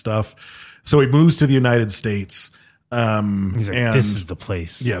edgy stuff. So he moves to the United States. He's like, And- this is the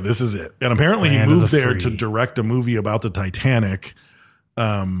place. Yeah, this is it. And apparently he Land of moved the there to free. direct a movie about the Titanic.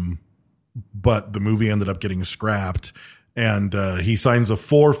 But the movie ended up getting scrapped and he signs a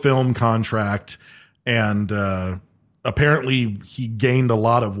 4-film contract and apparently he gained a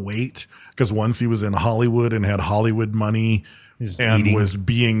lot of weight because once he was in Hollywood and had Hollywood money He's and eating. was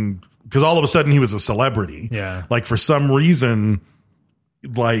being because all of a sudden he was a celebrity. Yeah. Like for some reason,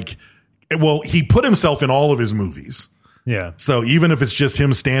 like, well, he put himself in all of his movies. Yeah. So even if it's just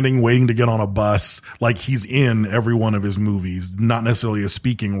him standing, waiting to get on a bus, like he's in every one of his movies, not necessarily a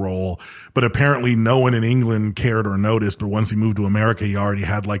speaking role, but apparently no one in England cared or noticed. But once he moved to America, he already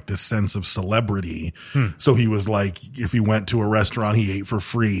had like this sense of celebrity. So he was like, if he went to a restaurant, he ate for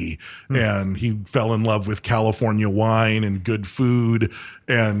free, and he fell in love with California wine and good food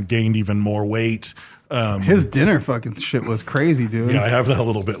and gained even more weight. His dinner fucking shit was crazy, dude. Yeah, I have that a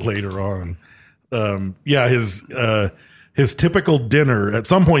little bit later on. His typical dinner, at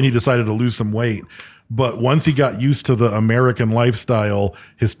some point he decided to lose some weight, but once he got used to the American lifestyle,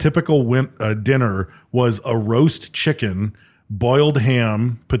 his typical dinner was a roast chicken, boiled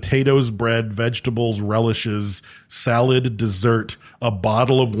ham, potatoes, bread, vegetables, relishes, salad, dessert, a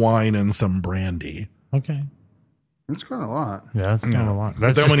bottle of wine, and some brandy. Okay. That's kind of a lot. Yeah, that's kind of a lot.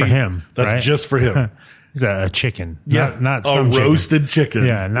 That's just for him. That's right? just for him. He's a chicken. Yeah, not a some roasted chicken.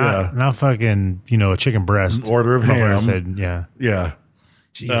 Yeah, not fucking, a chicken breast. An order of ham. Said, yeah.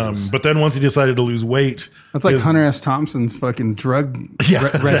 Jesus. But then once he decided to lose weight, that's like Hunter S. Thompson's fucking drug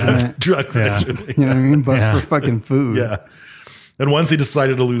regimen. Drug regimen. You know what I mean? But for fucking food. Yeah. And once he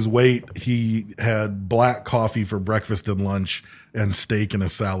decided to lose weight, he had black coffee for breakfast and lunch and steak and a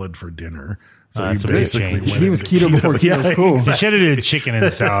salad for dinner. So he basically went he was keto before keto was cool. He should have did chicken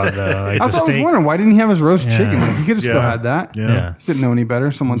and salad though. Like that's what I was wondering. Why didn't he have his roast chicken? Like, he could have still had that. Yeah. Just didn't know any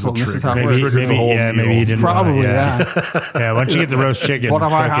better. Someone told him this is how it works. Maybe he didn't. Probably, yeah. Once you get the roast chicken, what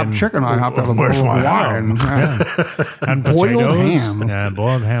if I have chicken? I have to have a bowl of wine. And boiled ham. Yeah,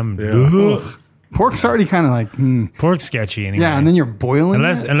 boiled ham. Yeah. Pork's already kind of like pork's sketchy anyway. Yeah, and then you're boiling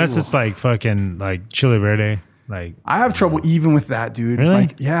unless it's like fucking like chili verde. Like I have trouble even with that, dude. Really?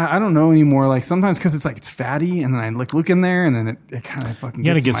 Like, yeah, I don't know anymore. Like sometimes because it's like it's fatty, and then I look in there, and then it kind of fucking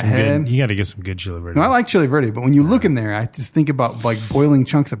gets in my head. You got to get some good chili verde. No, I like chili verde, but when you look in there, I just think about like boiling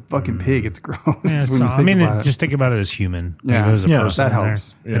chunks of fucking pig. It's gross. Yeah, just think about it as human. Yeah, like, that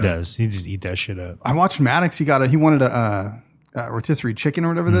helps. It does. You just eat that shit up. I watched Maddox. He wanted a rotisserie chicken or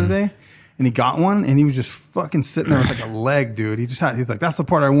whatever the other day. And he got one, and he was just fucking sitting there with like a leg, dude. He's like, that's the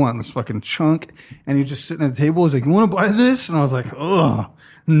part I want, this fucking chunk. And he was just sitting at the table. He's like, you want to buy this? And I was like, ugh,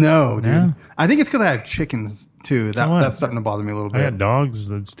 no, dude. Yeah. I think it's because I have chickens too. That's starting to bother me a little bit. I got dogs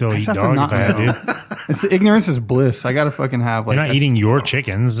that still eat dog if I had to. It's ignorance is bliss. I got to fucking have like. You're not eating your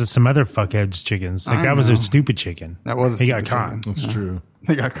chickens. It's some other fuckheads' chickens. Like that was a stupid chicken. That was. He got caught. That's true.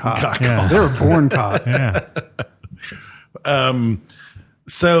 They got caught. They were born caught. Yeah.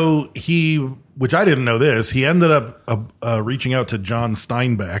 So which I didn't know this, he ended up reaching out to John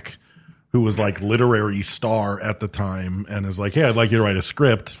Steinbeck, who was like literary star at the time, and is like, hey, I'd like you to write a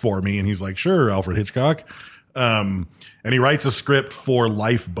script for me. And he's like, sure, Alfred Hitchcock. And he writes a script for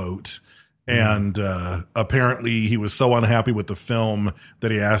Lifeboat. And apparently he was so unhappy with the film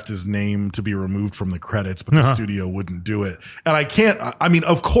that he asked his name to be removed from the credits, but the studio wouldn't do it. And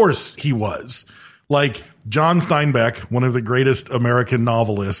of course he was. Like, John Steinbeck, one of the greatest American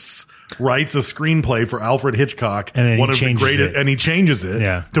novelists, writes a screenplay for Alfred Hitchcock, and one of the greatest, and he changes it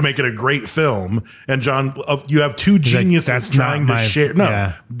to make it a great film. And John, you have two geniuses trying to share.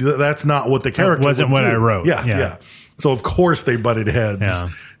 No, that's not what the character wasn't what I wrote. Yeah. So of course they butted heads.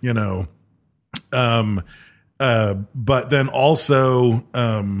 Yeah. But then also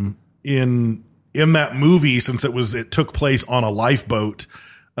in that movie, since it took place on a lifeboat.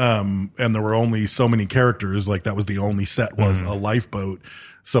 And there were only so many characters, like that was the only set was a lifeboat.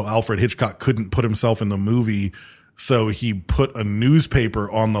 So Alfred Hitchcock couldn't put himself in the movie. So he put a newspaper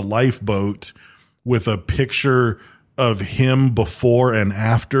on the lifeboat with a picture of him before and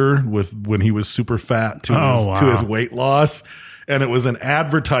after when he was super fat to his weight loss. And it was an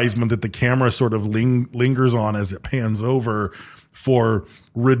advertisement that the camera sort of lingers on as it pans over for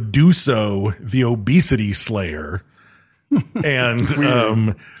Reduso, the obesity slayer.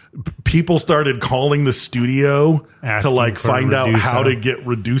 And people started calling the studio to like find out how to get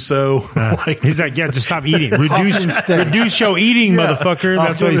Reduso. He's like, yeah, just stop eating. Reduce your eating, motherfucker.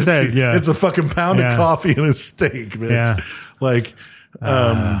 That's what he said. Yeah, it's a fucking pound of coffee and a steak, bitch. Yeah. Like,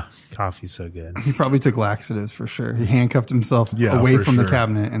 coffee's so good. He probably took laxatives for sure. He handcuffed himself away from the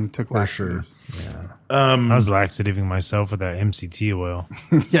cabinet and took laxatives. Yeah. I was laxativing myself with that MCT oil.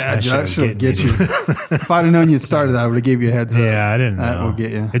 Yeah, that should get you. If I'd have known you'd started that, I would have gave you a heads up. Yeah, I didn't know. That will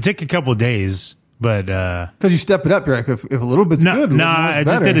get you. It took a couple of days, but because you step it up, you're like, if a little bit's good. I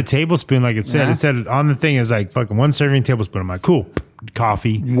just did a tablespoon, like it said. It said on the thing is like fucking 1 serving tablespoon. I'm like, cool,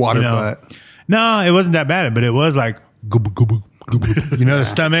 coffee, water butt. No, it wasn't that bad, but it was like, the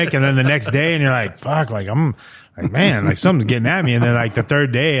stomach, and then the next day, and you're like, fuck, like I'm. Like, man, like something's getting at me. And then like the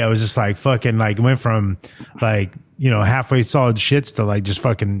third day, I was just like fucking like went from like, halfway solid shits to like just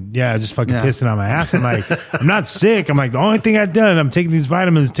fucking pissing on my ass. I'm like, I'm not sick. I'm like, the only thing I've done, I'm taking these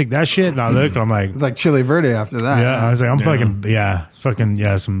vitamins, take that shit. And I look, and I'm like, it's like Chile Verde after that. Yeah, I was like, I'm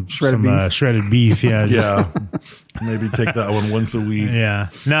some shredded beef. Yeah, Maybe take that one once a week. Yeah,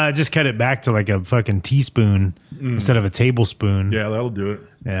 no, I just cut it back to like a fucking teaspoon instead of a tablespoon. Yeah, that'll do it.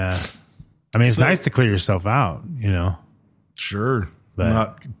 Yeah, I mean, it's nice to clear yourself out. Sure. But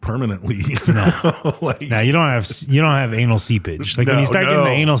not permanently. No. You don't have anal seepage. Like when you start getting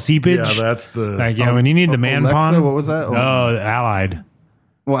the anal seepage, that's the when you need the man Alexa, pond. what was that? Allied.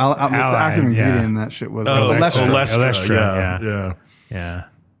 Well, the active ingredient in that shit was Olestra. Yeah.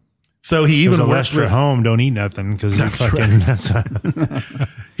 So he even Olestra home. Don't eat nothing because he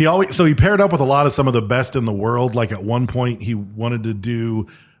paired up with a lot of some of the best in the world. Like at one point, he wanted to do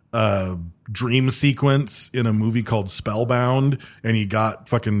dream sequence in a movie called Spellbound, and he got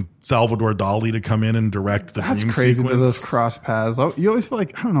fucking Salvador Dali to come in and direct the dream sequence. That's crazy that those cross paths. You always feel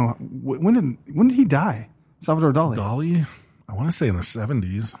like, I don't know, when did he die? Salvador Dali. Dali? I want to say in the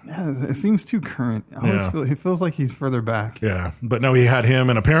 70s. Yeah, it seems too current. He feels like he's further back. Yeah, but no, he had him,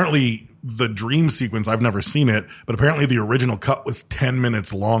 and apparently the dream sequence, I've never seen it, but apparently the original cut was 10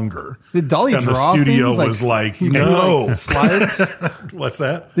 minutes longer. Did Dali and draw the studio things? Was like, no. Slides? What's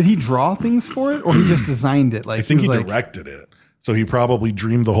that? Did he draw things for it, or he just designed it? Like I think he directed it. So he probably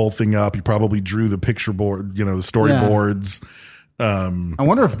dreamed the whole thing up. He probably drew the picture board, the storyboards. I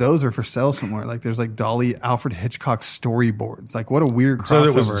wonder if those are for sale somewhere. Like there's like Dali, Alfred Hitchcock storyboards. Like what a weird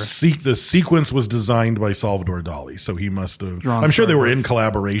crossover. So the sequence was designed by Salvador Dali. So he must have, I'm sure they were in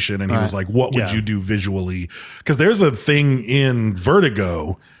collaboration, and he was like, what would you do visually? Because there's a thing in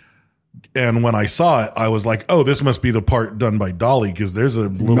Vertigo. And when I saw it, I was like, oh, this must be the part done by Dali, because there's a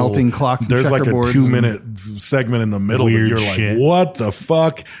little melting clocks. There's like a 2-minute segment in the middle that you're like, what the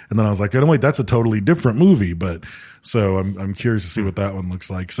fuck? And then I was like, oh, wait, that's a totally different movie. But so I'm curious to see what that one looks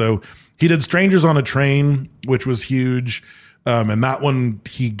like. So he did Strangers on a Train, which was huge. And that one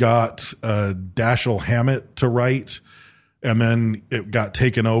he got Dashiell Hammett to write. And then it got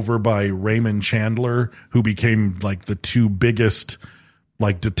taken over by Raymond Chandler, who became like the two biggest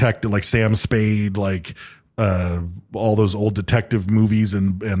like detective, like Sam Spade, like all those old detective movies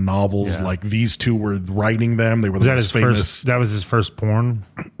and novels. Yeah. Like these two were writing them. They were the most famous. That was his first porn.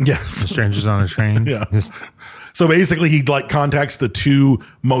 Yes, The Strangers on a Train. Yeah. So basically, he like contacts the two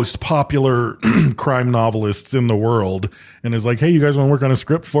most popular crime novelists in the world, and is like, "Hey, you guys want to work on a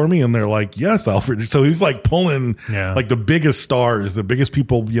script for me?" And they're like, "Yes, Alfred." So he's like pulling like the biggest stars, the biggest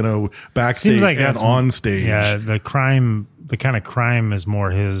people, backstage and on stage. Yeah, the kind of crime is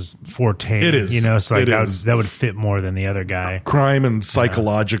more his forte. It is. So like that would fit more than the other guy. Crime and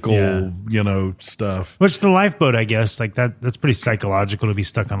psychological, stuff. Which the lifeboat, I guess, like that's pretty psychological to be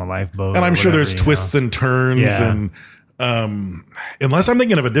stuck on a lifeboat. And I'm sure there's twists and turns and unless I'm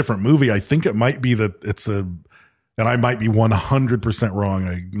thinking of a different movie, I think it might be that it's and I might be 100% wrong.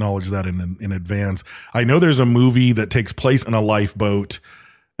 I acknowledge that in advance. I know there's a movie that takes place in a lifeboat,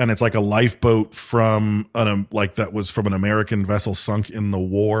 and it's like a lifeboat from that was from an American vessel sunk in the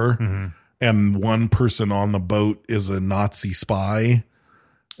war. Mm-hmm. And one person on the boat is a Nazi spy.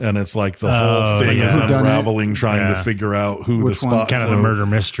 And it's like the whole thing is unraveling, trying to figure out who the spy is. Kind of the murder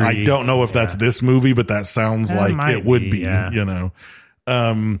mystery. I don't know if that's this movie, but that sounds like it would be,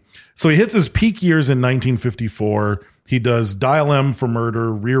 So he hits his peak years in 1954. He does Dial M for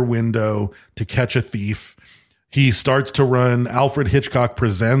Murder, Rear Window, To Catch a Thief. He starts to run Alfred Hitchcock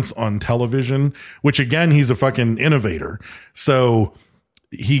Presents on television, which again, he's a fucking innovator. So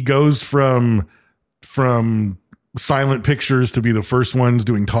he goes from silent pictures to be the first ones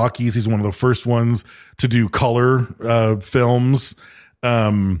doing talkies. He's one of the first ones to do color films.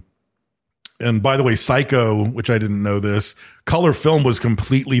 And by the way, Psycho, which I didn't know this, color film was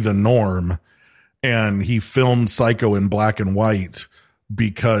completely the norm. And he filmed Psycho in black and white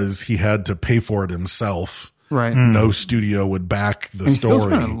because he had to pay for it himself. Right. No studio would back the story. He still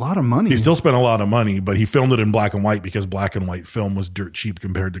spent a lot of money. He still spent a lot of money, but he filmed it in black and white because black and white film was dirt cheap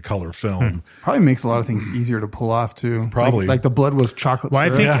compared to color film. Probably makes a lot of things easier to pull off too. Probably. Like the blood was chocolate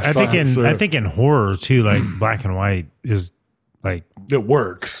syrup. I think in horror too, like black and white is like it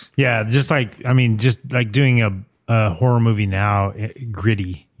works. Yeah, just like doing a horror movie now,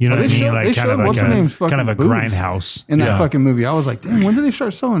 gritty. You know what I mean? Like kind of a grindhouse in that fucking movie. I was like, damn, when did they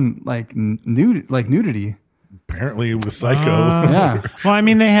start showing like nudity? Apparently with Psycho. Yeah. Well, I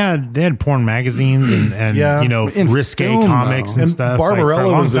mean, they had porn magazines and risque film, comics and stuff.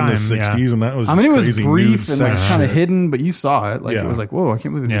 Barbarella was in the 60s, and that was it was brief and like kind of hidden, but you saw it. Like it was like, whoa, I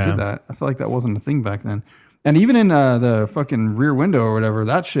can't believe they did that. I feel like that wasn't a thing back then. And even in the fucking Rear Window or whatever,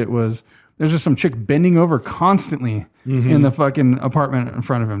 that shit was. There's just some chick bending over constantly in the fucking apartment in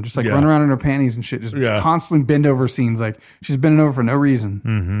front of him, just like running around in her panties and shit, just constantly bend over scenes. Like she's bending over for no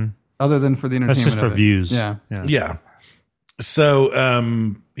reason other than for the entertainment. That's just for views. Yeah.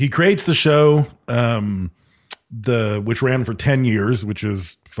 So he creates the show, which ran for 10 years, which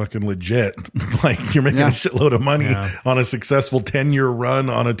is fucking legit. Like you're making a shitload of money on a successful 10-year run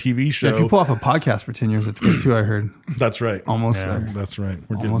on a TV show. Yeah, if you pull off a podcast for 10 years, it's good too, I heard. That's right. Almost there. That's right.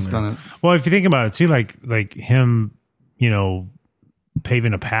 We're almost done it. Well, if you think about it, see, like him,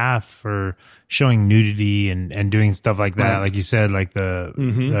 paving a path for showing nudity and doing stuff like that. Right. Like you said, like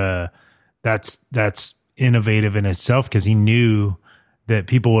that's innovative in itself because he knew that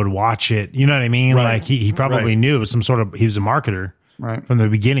people would watch it. You know what I mean? Right. Like he probably knew it was he was a marketer. Right. From the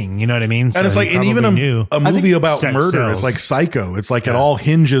beginning, you know what I mean? And so it's like, and even a movie about murder, sells. It's like Psycho. It's like it all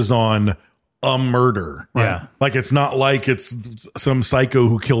hinges on a murder. Yeah. Like it's not like it's some psycho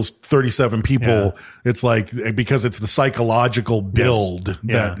who kills 37 people. Yeah. It's like, because it's the psychological build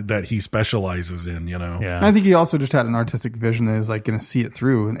that he specializes in, Yeah. I think he also just had an artistic vision that is like going to see it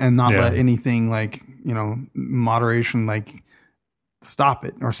through and not let anything like, moderation, like stop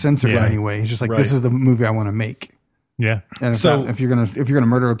it or censor it in any way. He's just like, this is the movie I want to make. Yeah. And if you're gonna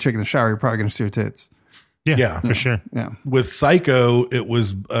murder a chick in the shower, you're probably gonna see her tits. Yeah, for sure. Yeah. With Psycho, it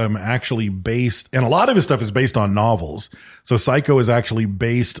was actually based, and a lot of his stuff is based on novels. So Psycho is actually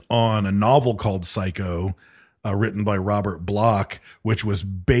based on a novel called Psycho, written by Robert Bloch, which was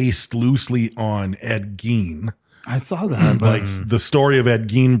based loosely on Ed Gein. I saw that. Like the story of Ed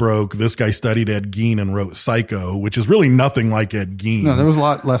Gein broke. This guy studied Ed Gein and wrote Psycho, which is really nothing like Ed Gein. No, there was a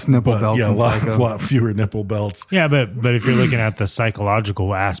lot less nipple belts. Yeah, in Psycho. a lot fewer nipple belts. Yeah, but if you're looking at the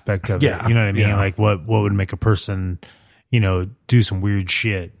psychological aspect of it, you know what I mean? Yeah. Like what would make a person, do some weird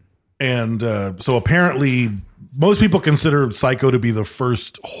shit. And so apparently most people consider Psycho to be the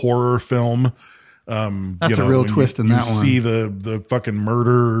first horror film. That's a real twist in that one. You see the fucking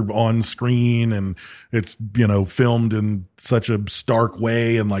murder on screen, and it's filmed in such a stark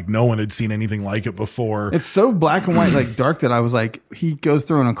way, and like no one had seen anything like it before. It's so black and white, like dark, that I was like, he goes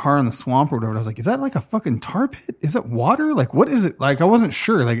through in a car in the swamp or whatever. I was like, is that like a fucking tar pit? Is that water? Like, what is it? Like, I wasn't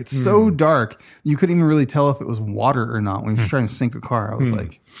sure. Like, it's so dark, you couldn't even really tell if it was water or not when he was trying to sink a car. I was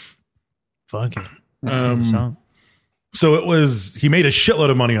like, fuck it. So he made a shitload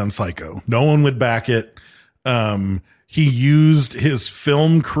of money on Psycho. No one would back it. He used his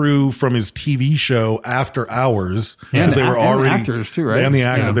film crew from his TV show After Hours because they were already actors too, right? And the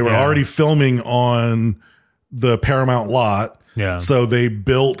actors. Yeah. They were already filming on the Paramount lot. Yeah. So they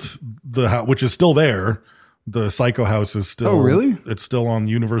built the house, which is still there. The Psycho house is still. Oh, really? It's still on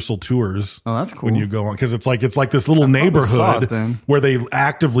Universal Tours. Oh, that's cool. When you go on, because it's like this little neighborhood where they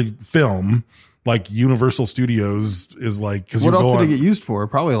actively film. Like Universal Studios is like, because what else did it get used for?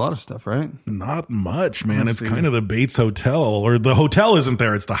 Probably a lot of stuff, right? Not much, man. It's kind of the Bates Hotel, or the hotel isn't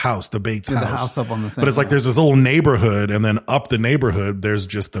there. It's the house, the Bates house. The house up on the thing. But it's like there's this little neighborhood, and then up the neighborhood, there's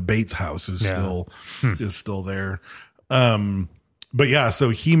just the Bates house is still there. But yeah, so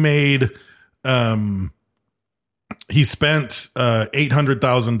he made he spent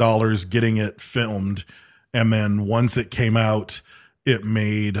 $800,000 getting it filmed, and then once it came out, it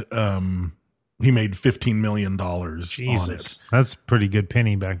made he made $15 million on it. That's a pretty good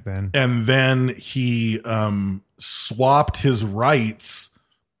penny back then. And then he swapped his rights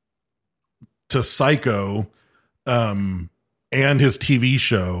to Psycho and his TV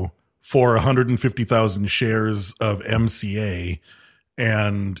show for 150,000 shares of MCA.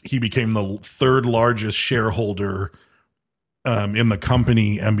 And he became the third largest shareholder in the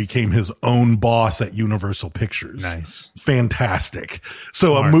company and became his own boss at Universal Pictures. Nice. Fantastic.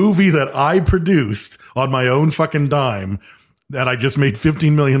 So Smart. A movie that I produced on my own fucking dime that I just made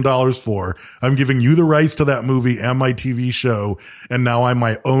 $15 million for, I'm giving you the rights to that movie and my TV show, and now I'm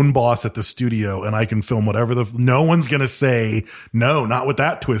my own boss at the studio, and I can film whatever no one's going to say, no, not with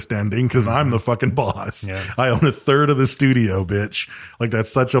that twist ending, because I'm the fucking boss. Yeah. I own a third of the studio, bitch. Like,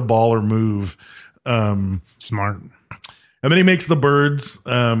 that's such a baller move. Smart. And then he makes The Birds,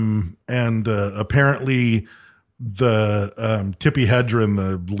 and apparently the Tippi Hedren,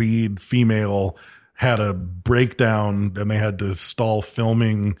 the lead female, had a breakdown, and they had to stall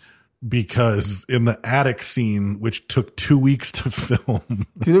filming because in the attic scene, which took 2 weeks to film.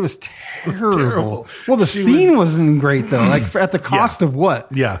 Dude, it was terrible. Well, the scene wasn't great, though. Like, at the cost of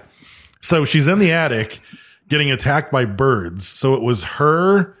what? Yeah. So she's in the attic getting attacked by birds. So it was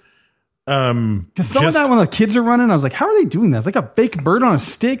her... Because some of that when the kids are running, I was like, how are they doing that? It's like a fake bird on a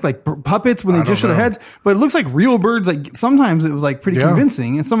stick, like puppets when they just show their heads, but it looks like real birds. Like sometimes it was like pretty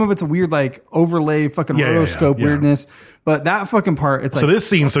convincing, and some of it's a weird like overlay fucking rotoscope weirdness. But that fucking part, it's like, so this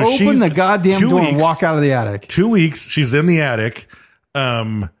scene, so open she's the goddamn 2 door and weeks- walk out of the attic. 2 weeks, she's in the attic.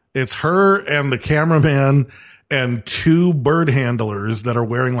 It's her and the cameraman and 2 bird handlers that are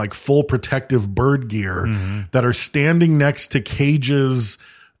wearing like full protective bird gear that are standing next to cages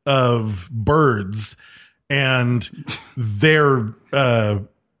of birds, and they're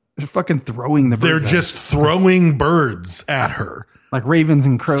fucking throwing the birds. They're just throwing birds at her. Like ravens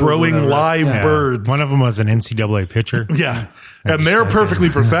and crows. Throwing live birds. One of them was an NCAA pitcher. Yeah. And they're perfectly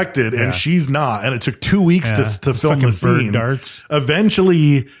perfected, and she's not. And it took 2 weeks to film the scene. Bird darts.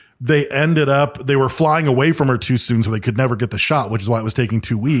 Eventually, they were flying away from her too soon, so they could never get the shot, which is why it was taking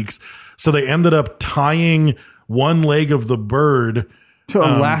 2 weeks. So they ended up tying one leg of the bird to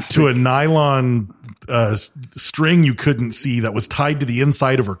a nylon string you couldn't see that was tied to the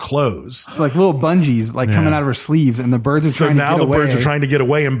inside of her clothes. It's like little bungees coming out of her sleeves, and the birds are trying to get away. So now the birds are trying to get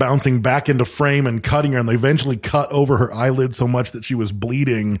away and bouncing back into frame and cutting her, and they eventually cut over her eyelid so much that she was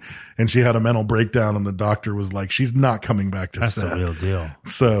bleeding, and she had a mental breakdown, and the doctor was like, she's not coming back to set. That's the real deal.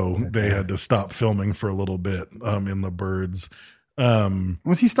 So they had to stop filming for a little bit in the birds.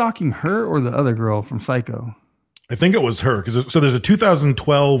 Was he stalking her or the other girl from Psycho? I think it was her. So there's a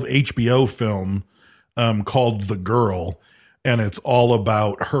 2012 HBO film called The Girl, and it's all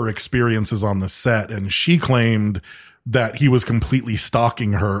about her experiences on the set. And she claimed that he was completely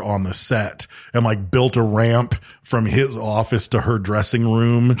stalking her on the set and like built a ramp from his office to her dressing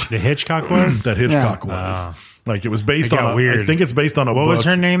room. The Hitchcock was? That Hitchcock was. Like it was based on weird. I think it's based on a book. What was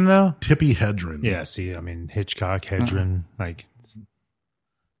her name though? Tippi Hedren. Yeah, see, I mean Hitchcock, Hedren,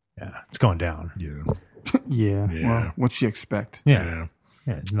 it's going down. Yeah. Well, what'd she expect? Yeah.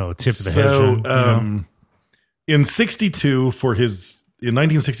 No tip of the Hedren. In 1962 for his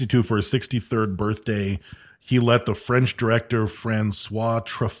 63rd birthday, he let the French director Francois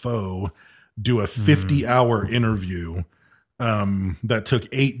Truffaut do a 50-hour interview that took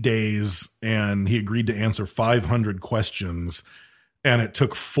 8 days, and he agreed to answer 500 questions, and it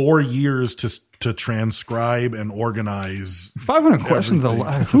took 4 years to transcribe and organize. 500 questions a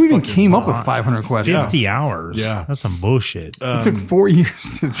lot. Who even came up with 500 questions? 50 hours. Yeah. That's some bullshit. It took 4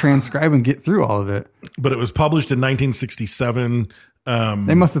 years to transcribe and get through all of it. But it was published in 1967.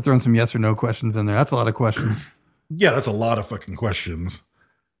 They must have thrown some yes or no questions in there. That's a lot of questions. Yeah, that's a lot of fucking questions.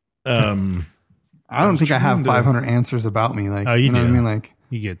 I don't think I have 500 answers about me. Like, you know what I mean? Like,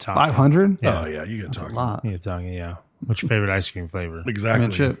 you get talking. 500? Yeah. Oh, yeah, you get talking. A lot. You get talking, yeah. What's your favorite ice cream flavor? Exactly.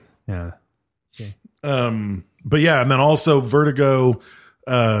 Mint chip. Yeah. But yeah, and then also Vertigo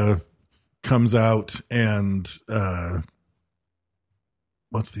comes out, and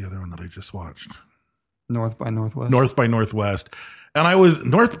what's the other one that I just watched? North by Northwest. North by Northwest. And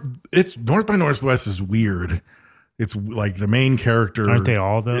North by Northwest is weird. It's like the main character. Aren't they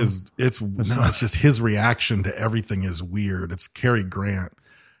all though? It's just his reaction to everything is weird. It's Cary Grant.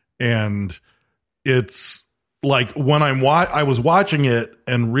 And it's like when I was watching it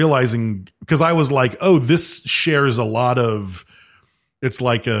and realizing, because I was like, oh, this shares a lot of, it's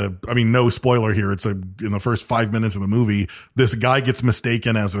like no spoiler here. It's in the first 5 minutes of the movie, this guy gets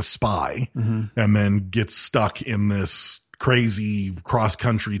mistaken as a spy and then gets stuck in this crazy cross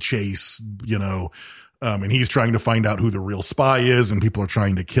country chase, and he's trying to find out who the real spy is, and people are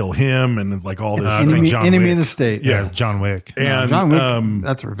trying to kill him, and it's like all this. Enemy of the state. Yeah, it's John Wick. And John Wick,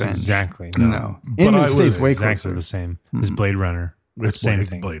 that's revenge. Exactly. No. Enemy of the state's way exactly closer. the same. It's Blade Runner. It's same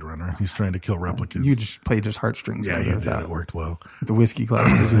thing. Blade Runner. He's trying to kill replicants. You just played his heartstrings. Yeah, you did. It worked well. With the whiskey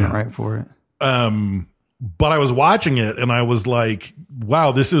glasses, you went right for it. But I was watching it, and I was like,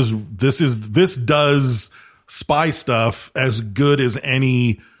 wow, this does spy stuff as good as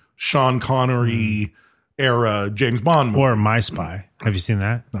any Sean Connery era James Bond movie. Or My Spy. Have you seen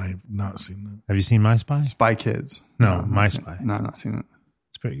that? I've not seen that. Have you seen My Spy? Spy Kids. No, My Spy. No, I've not seen it.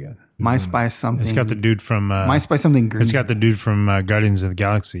 It's pretty good. My Spy something. It's got the dude from My Spy something green. It's got the dude from Guardians of the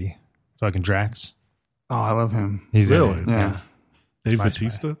Galaxy. Fucking Drax. Oh, I love him. He's really? Yeah. Dave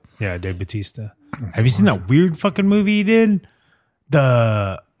Bautista? Yeah, Dave Bautista. Have you seen that weird fucking movie he did?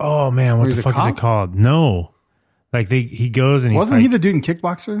 Oh man, what the fuck is it called? No. Like he goes and he's Wasn't he the dude in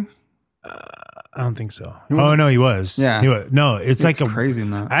Kickboxer? I don't think so. Oh no, he was. Yeah. He was. No, it's like crazy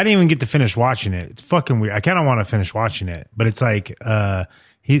in that. I didn't even get to finish watching it. It's fucking weird. I kind of want to finish watching it, but it's like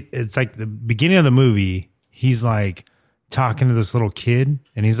it's like the beginning of the movie, he's like talking to this little kid,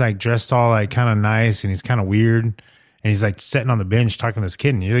 and he's like dressed all like kind of nice, and he's kind of weird, and he's like sitting on the bench talking to this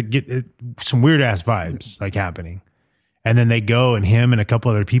kid, and you get some weird ass vibes like happening. And then they go, and him and a couple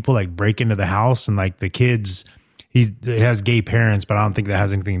other people like break into the house, and like the kids, he has gay parents, but I don't think that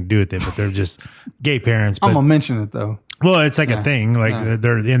has anything to do with it. But they're just gay parents. I'm gonna mention it though. Well, it's like a thing. Like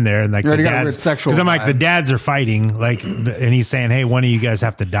they're in there and like You the already got a weird dads. sexual Because I'm like the vibe. dads are fighting. Like, and he's saying, "Hey, one of you guys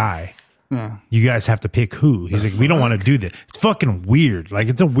have to die. Yeah. You guys have to pick who." He's like, "We don't want to do that." It's fucking weird. Like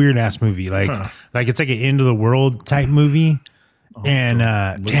it's a weird ass movie. Like it's like an end of the world type movie. And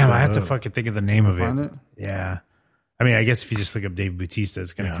damn, I have to fucking think of the name of it. Yeah. I mean, I guess if you just look up Dave Bautista,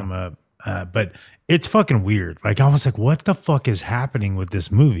 it's gonna come up. But it's fucking weird. Like I was like, what the fuck is happening with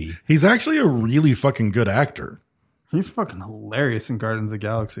this movie? He's actually a really fucking good actor. He's fucking hilarious in Guardians of the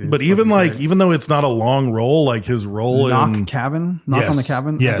Galaxy. But even like, even though it's not a long role, like his role in Cabin, Knock on the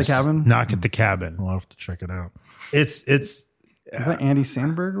Cabin, yes. at the cabin, Knock at the Cabin. I'll have to check it out. It's is that Andy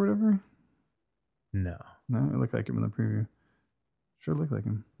Sandberg or whatever? No, it looked like him in the preview. Sure looked like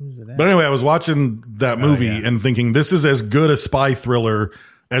him. Who's it at? But anyway, I was watching that movie and thinking this is as good a spy thriller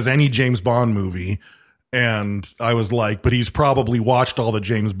as any James Bond movie. And I was like, but he's probably watched all the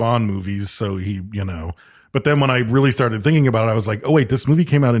James Bond movies. So he, you know, but then when I really started thinking about it, I was like, oh wait, this movie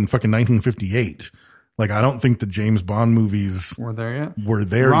came out in fucking 1958. Like, I don't think the James Bond movies were there yet.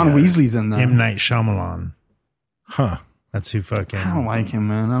 Ron Weasley's in that. M. Night Shyamalan. Huh. That's who fucking. I don't like him,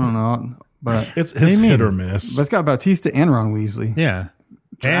 man. I don't know. But it's hit or miss. But it's got Bautista and Ron Weasley. Yeah.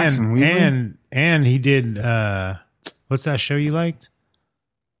 Drax and Weasley. And he did what's that show you liked?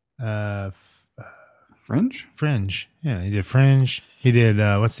 Fringe. Yeah, he did Fringe. He did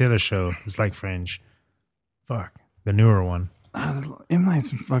what's the other show? It's like Fringe. Fuck. The newer one. M. Night's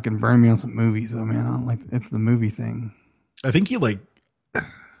fucking burned me on some movies though, man. I don't like it's the movie thing. I think he like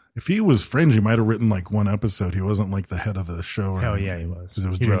if he was Fringe, he might have written like one episode. He wasn't like the head of the show. Hell yeah, he was. It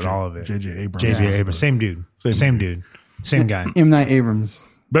was he wrote all of it. J.J. Abrams. J.J. Abrams. Same dude. Same dude. Same guy. M. Night Abrams.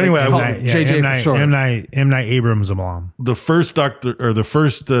 But anyway, M. Night Abrams Ablam. The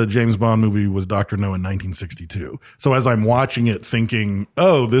first James Bond movie was Dr. No in 1962. So as I'm watching it thinking,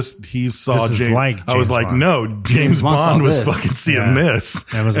 oh, he saw James. I was like, no, James Bond was fucking seeing this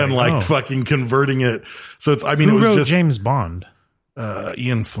and like fucking converting it. So it's, I mean, Who it was wrote just James Bond.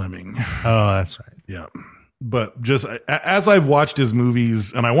 Ian Fleming. Oh, that's right. Yeah. But just as I've watched his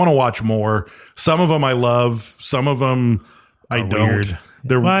movies and I want to watch more, some of them I love, some of them I don't. Weird.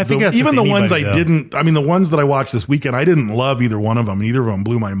 I think that's even the ones I though. didn't. I mean, the ones that I watched this weekend, I didn't love either one of them. Neither of them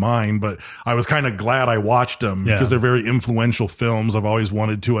blew my mind, but I was kind of glad I watched them because they're very influential films. I've always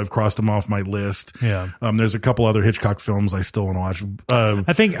wanted to. I've crossed them off my list. Yeah. There's a couple other Hitchcock films I still want to watch.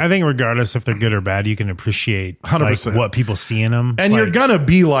 I think regardless if they're good or bad, you can appreciate 100% like, what people see in them, and you're gonna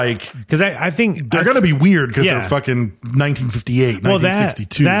be like, because I think they're gonna be weird because they're fucking 1958,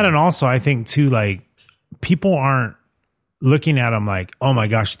 1962. That and also I think too, like people aren't looking at them like, oh my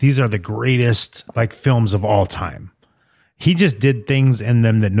gosh, these are the greatest like films of all time. He just did things in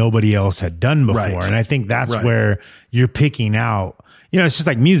them that nobody else had done before. Right. And I think that's where you're picking out, you know, it's just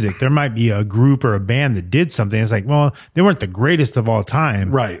like music. There might be a group or a band that did something. It's like, well, they weren't the greatest of all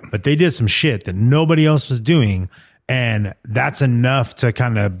time. Right. But they did some shit that nobody else was doing. And that's enough to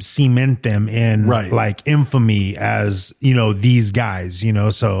kind of cement them in like infamy as, you know, these guys, you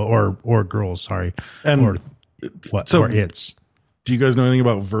know, so, or girls, sorry. And or it's. Do you guys know anything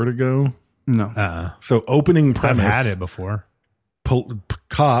about Vertigo? No. So opening premise. I've had it before.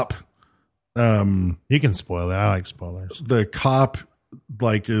 Cop. You can spoil it. I like spoilers. The cop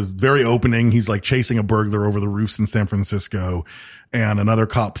like is very opening. He's like chasing a burglar over the roofs in San Francisco, and another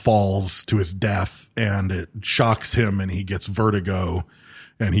cop falls to his death, and it shocks him, and he gets vertigo.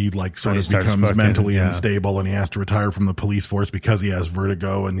 And he like sort of becomes mentally unstable, and he has to retire from the police force because he has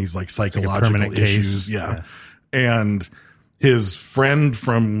vertigo, and these like psychological issues. Yeah. And his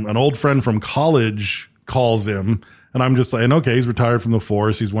an old friend from college calls him, and I'm just like, okay, he's retired from the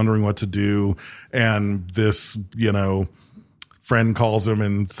force. He's wondering what to do. And this, you know, friend calls him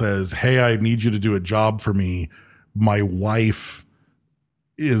and says, hey, I need you to do a job for me. My wife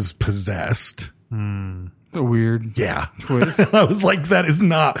is possessed. A weird twist. I was like, that is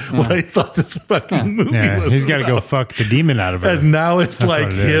not what I thought this fucking movie was. He's got to go fuck the demon out of her. And now it's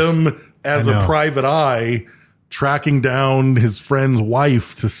like him as a private eye tracking down his friend's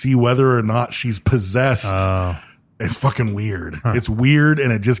wife to see whether or not she's possessed. It's fucking weird. It's weird,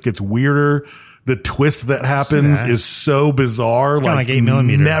 and it just gets weirder. The twist that happens is so bizarre. It's like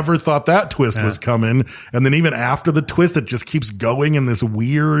 8mm. Never thought that twist was coming. And then even after the twist, it just keeps going in this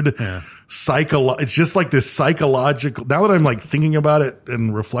weird it's just like this psychological. Now that I'm like thinking about it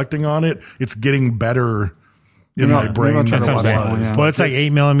and reflecting on it, it's getting better in my brain. That's what I'm saying. Well, it's like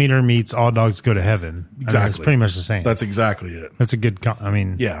 8mm meets All Dogs Go to Heaven. Exactly. I mean, it's pretty much the same. That's exactly it. That's a good,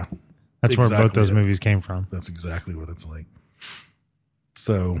 yeah. That's where both those movies came from. That's exactly what it's like.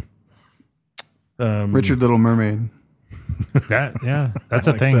 So, Richard Little Mermaid. That's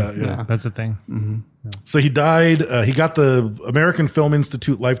a like thing. that, yeah. That's a thing. So he died. He got the American Film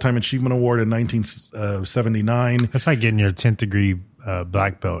Institute Lifetime Achievement Award in 1979. That's like getting your 10th degree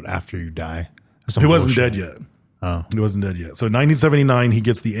black belt after you die. He wasn't dead yet. Oh. He wasn't dead yet. So in 1979, he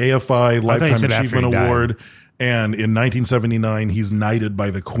gets the AFI Lifetime Achievement Award. And in 1979, he's knighted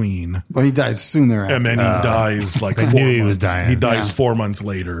by the Queen. But he dies soon thereafter. And then he dies like 4 months. He was dying. He dies 4 months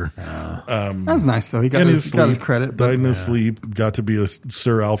later. That's nice, though. He got his credit. Died in his sleep. Got to be a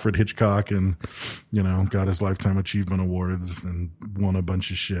Sir Alfred Hitchcock and, got his Lifetime Achievement Awards and won a bunch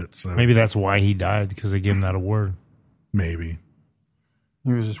of shit. So maybe that's why he died, because they gave him that award. Maybe.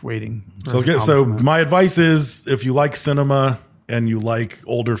 He was just waiting. So my advice is, if you like cinema and you like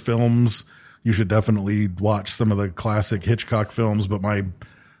older films, you should definitely watch some of the classic Hitchcock films. But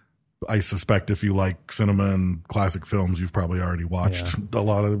I suspect if you like cinema and classic films, you've probably already watched a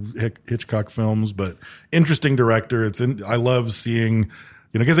lot of Hitchcock films. But interesting director. I love seeing,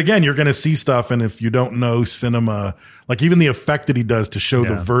 because again, you're going to see stuff, and if you don't know cinema, like even the effect that he does to show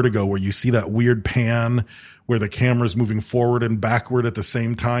the vertigo, where you see that weird pan where the camera's moving forward and backward at the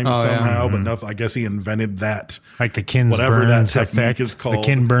same time somehow, but nothing. I guess he invented that, like the Ken whatever Burns that technique effect, is called. the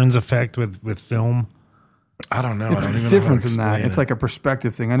Ken Burns effect with film. I don't know. I don't even different know than that. It's like a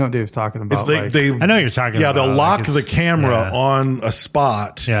perspective thing. I know what Dave's talking about. I know what you're talking about. Yeah, they'll lock the camera on a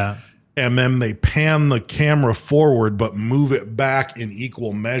spot. Yeah. And then they pan the camera forward, but move it back in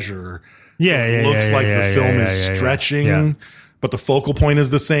equal measure. Yeah, so it looks like the film is stretching, but the focal point is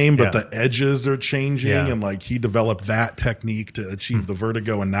the same, but the edges are changing. Yeah. And like he developed that technique to achieve the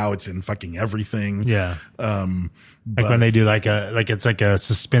vertigo, and now it's in fucking everything. Yeah. Like when they do it's like a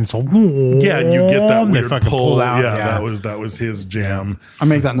suspenseful. Yeah, and you get that weird pull out. Yeah, that was his jam. I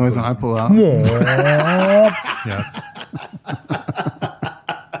make that noise when I pull out.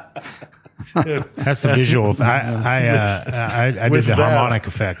 That's the visual. I did the harmonic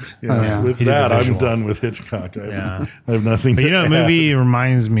effect. With that, I'm done with Hitchcock. I have nothing. But to movie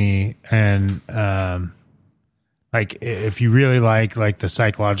reminds me, and like if you really like the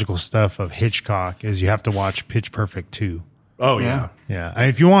psychological stuff of Hitchcock, is you have to watch Pitch Perfect 2. Oh yeah. And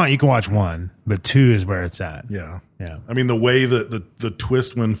if you want, you can watch 1, but 2 is where it's at. Yeah. I mean, the way that the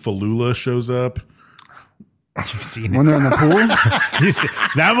twist when Falula shows up. You've seen it. When they're in the pool?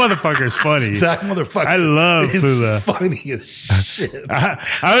 That motherfucker's funny. That motherfucker. I love Falula. Funny as shit.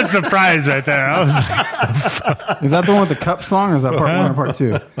 I was surprised right there. I was like, is that the one with the cup song, or is that part 1 or part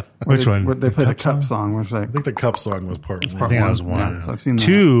 2? Which one? Where they played a cup song. Which I think the cup song was part 1. I think that was 1. Yeah, so I've seen that.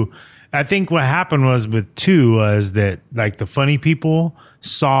 2. I think what happened with 2 was that like the funny people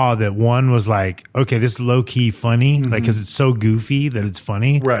saw that 1 was like, okay, this is low key funny, like because it's so goofy that it's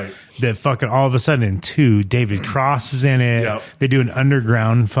funny, right? That fucking all of a sudden in 2, David Cross is in it. Yep. They do an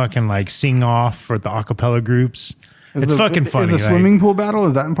underground fucking like sing off for the acapella groups. It's fucking funny. Is the swimming pool battle,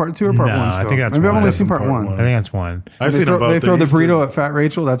 is that in part 2 or part 1 still? I think that's Maybe one. I've only seen part 1. I think that's 1. I've seen them both. They throw the burrito at Fat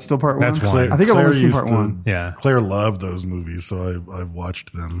Rachel. That's still part 1. That's 1. I think I've only seen part 1. Yeah. Claire loved those movies, so I've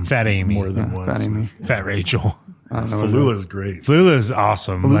watched them. Fat Amy. More than once. Fat Amy. Fat Rachel. Falula's great. Falula's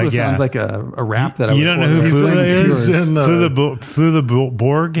awesome. Falula sounds like a rap that you don't know who Falula is? Flula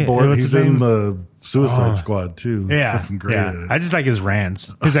Borg. He's in the Suicide Squad too. Yeah, fucking great. At it. I just like his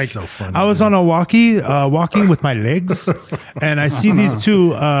rants. He's like, so funny. I was on a walking with my legs, and I see these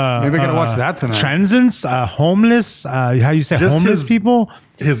two. Maybe I gotta watch that tonight. Transits, homeless. How you say just homeless people?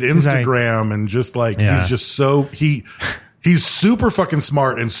 His Instagram and just like he's just so He's super fucking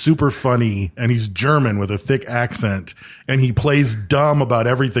smart and super funny, and he's German with a thick accent, and he plays dumb about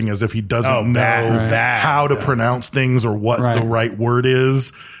everything as if he doesn't know how to pronounce things or what the right word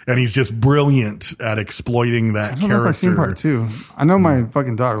is, and he's just brilliant at exploiting that character. I don't know if I've seen part 2. I know my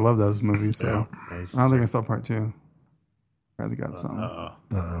fucking daughter loved those movies, so I don't think I saw part 2. Guys got something.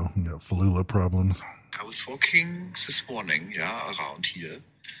 Falula problems. I was walking this morning, around here.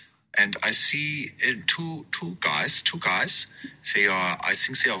 And I see two guys. They are, I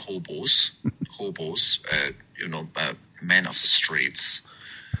think they are hobos, men of the streets,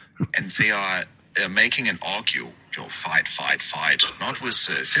 and they are making an argue, fight, not with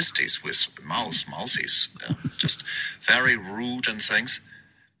fisties, with mouthies, just very rude and things.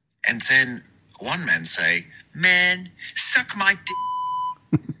 And then one man say, "Man, suck my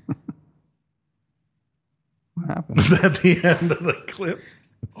dick." What happened? Is that the end of the clip?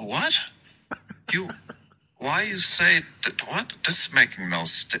 What? Why you say that? What? This is making no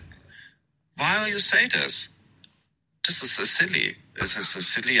Why you say this? This is silly. This is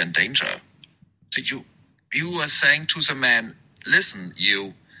silly and danger. So you are saying to the man, listen,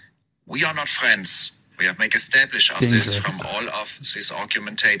 we are not friends. We have established this from all of this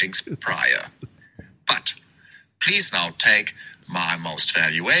argumentating prior. But Please now take my most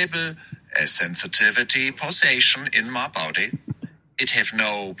valuable sensitivity possession in my body. It have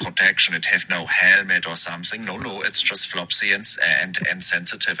no protection, it have no helmet or something. No, it's just flopsy and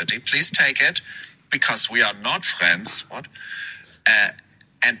sensitivity. Please take it, because we are not friends. What?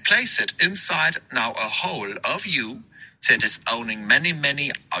 And place it inside now a hole of you that is owning many,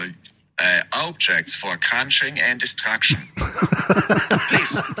 many objects for crunching and destruction.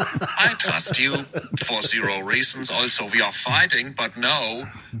 Please, I trust you for 0 reasons. Also, we are fighting, but no,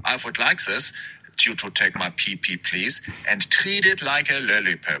 I would like this. You to take my pee-pee, please, and treat it like a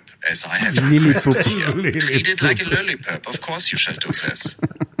lollipop, as I have requested here. Treat it like a lollipop. Of course you shall do this.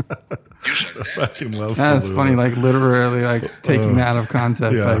 You shall. Fucking love That's Falula. funny, like literally, like taking that out of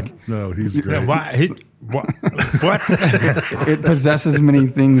context. Yeah, Like, no, he's great. What? it possesses many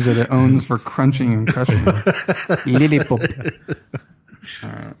things that it owns for crunching and crushing. Lillipop. All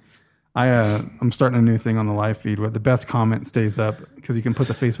right. I'm starting a new thing on the live feed where the best comment stays up, because you can put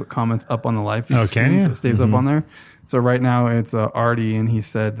the Facebook comments up on the live feed. Oh, can you? So it stays up on there. So right now it's Artie, and he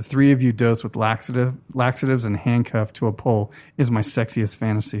said, the 3 of you dosed with laxatives and handcuffed to a pole is my sexiest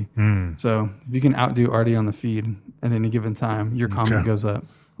fantasy. So if you can outdo Artie on the feed at any given time, your comment goes up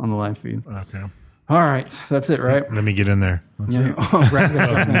on the live feed. Okay. All right. So that's it, right? Let me get in there. Yeah. Oh, Brad's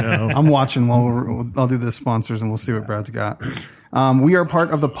got no. I'm watching while I'll do the sponsors, and we'll see what Brad's got. We are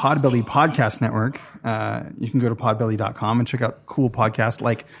part of the Podbelly Podcast Network. You can go to podbelly.com and check out cool podcasts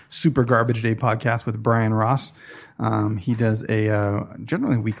like Super Garbage Day Podcast with Brian Ross. He does a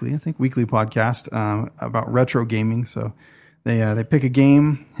generally weekly podcast about retro gaming. So they pick a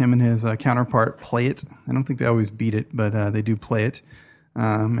game, him and his counterpart play it. I don't think they always beat it, but they do play it.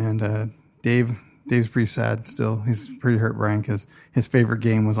 And Dave's pretty sad still. He's pretty hurt, Brian, because his favorite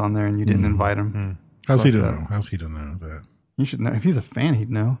game was on there and you didn't invite him. How's he to know? How's he to know that? You should know. If he's a fan,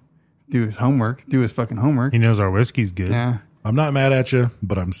 he'd know. Do his homework. Do his fucking homework. He knows our whiskey's good. Yeah. I'm not mad at you,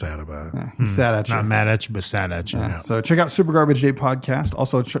 but I'm sad about it. Yeah, he's sad at you. Not mad at you, but sad at you. Yeah. So check out Super Garbage Day Podcast.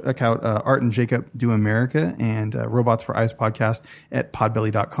 Also check out Art and Jacob Do America and Robots for Ice Podcast at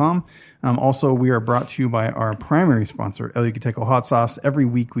podbelly.com. Also, we are brought to you by our primary sponsor, El Yucateco Hot Sauce. Every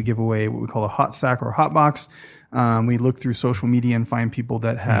week we give away what we call a hot sack or hot box. We look through social media and find people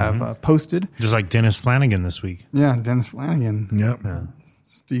that have posted. Just like Dennis Flanagan this week. Yeah, Dennis Flanagan. Yep. Yeah.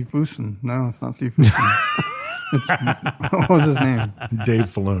 Steve Fusen. No, it's not Steve Fusen. What was his name? Dave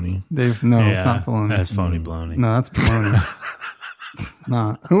Filoni. Dave. No, it's not Filoni. That's phony baloney. No, that's Filoni.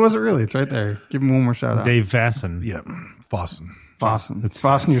 No, who was it really? It's right there. Give him one more shout out. Dave Fasten. Yep. Fossen. Fasten. It's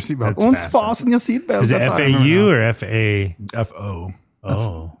fasten your seatbelt. That's Uns fasten. fasten your seatbelt. Is it That's how I remember FAU now. or FA? F-O.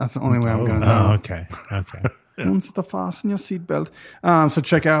 Oh. That's the only way I'm going to know. Oh, okay. Okay. Uns to fasten your seatbelt. So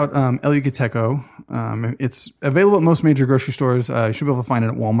check out El Yucateco. It's available at most major grocery stores. You should be able to find it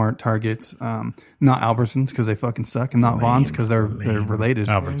at Walmart, Target, not Albertsons because they fucking suck, and not Vons because they're related.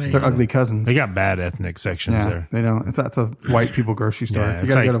 Albertsons. They're ugly cousins. They got bad ethnic sections Yeah, there. they don't. That's a white people grocery store. Yeah, You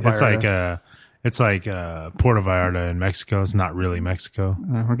it's gotta like go to it's like Puerto Vallarta in Mexico. It's not really Mexico.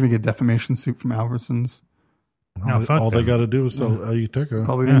 We're gonna get defamation suit from Albertsons. No, fuck all they them. got to do is sell El Yucateco. That's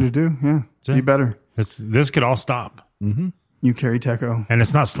all they need to do. Yeah, it. be better. This could all stop. You carry Teco. And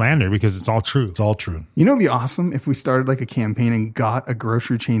it's not slander because it's all true. It's all true. You know, it'd be awesome if we started like a campaign and got a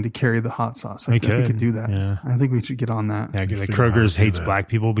grocery chain to carry the hot sauce. Like we could do that. Yeah. I think we should get on that. Yeah, like figure out how Kroger's to do hates that. black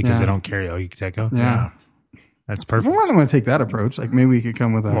people because Yeah. they don't carry El Yucateco. Yeah. That's I perfect. wasn't going to take that approach. Like maybe we could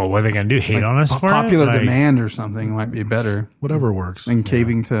come with a Well, what are they going to do? Hate like, on us for popular it? Like- demand or something might be better Whatever works. than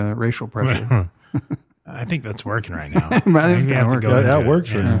caving to racial pressure. I think that's working right now. But I it's think we gonna have to work. go Yeah, into that it.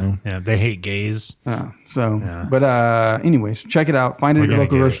 works right now. Yeah, they hate gays. But anyways, check it out. Find it We're at your gonna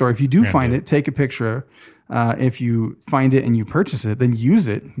local get grocery it. store. If you do We're gonna find do it, take a picture. If you find it and you purchase it, then use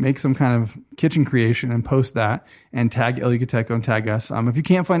it. Make some kind of kitchen creation and post that and tag El Yucateco and tag us. If you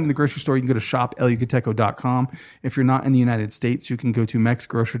can't find it in the grocery store, you can go to shopelucateco.com. If you're not in the United States, you can go to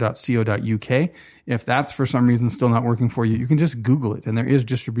mexgrocer.co.uk. If that's for some reason still not working for you, you can just Google it, and there is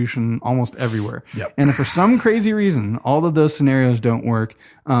distribution almost everywhere. Yep. And if for some crazy reason all of those scenarios don't work,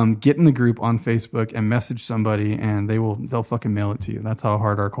 get in the group on Facebook and message somebody, and they'll fucking mail it to you. That's how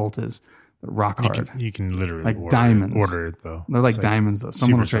hard our cult is. Rock hard. You can literally like order diamonds. Order it though. They're like It's diamonds though.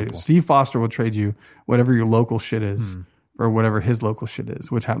 Someone will super trade it. simple. Steve Foster will trade you whatever your local shit is for whatever his local shit is,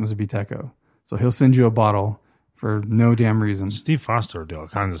 which happens to be Teco. So he'll send you a bottle for no damn reason. Steve Foster will do all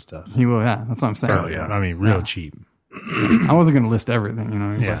kinds of stuff. He will, yeah. That's what I'm saying. Oh, yeah. I mean, real cheap. I wasn't going to list everything, you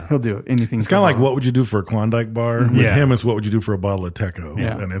know. Yeah. But he'll do it. Anything. It's kind of like what would you do for a Klondike bar? With Yeah. him, it's what would you do for a bottle of Teco?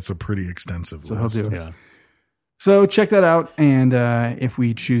 Yeah. And it's a pretty extensive So he'll list. do it. Yeah. So check that out. And if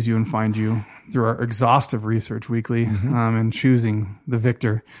we choose you and find you through our exhaustive research weekly and choosing the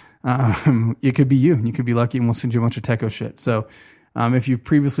victor, it could be you. You could be lucky, and we'll send you a bunch of techo shit. So if you've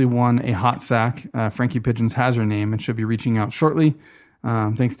previously won a hot sack, Frankie Pigeons has your name and should be reaching out shortly.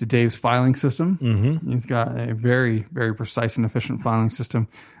 Thanks to Dave's filing system. Mm-hmm. He's got a very, very precise and efficient filing system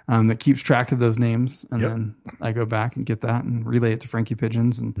that keeps track of those names. And then I go back and get that and relay it to Frankie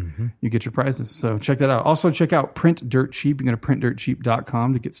Pigeons, and you get your prizes. So check that out. Also check out Print Dirt Cheap. You can go to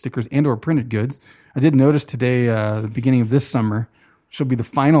printdirtcheap.com to get stickers and or printed goods. I did notice today, the beginning of this summer, which will be the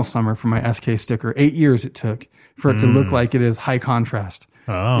final summer for my SK sticker. 8 years it took for it to look like it is high contrast.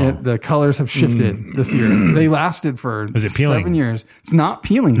 Oh. The colors have shifted this year. They lasted for Is it peeling? 7 years. It's not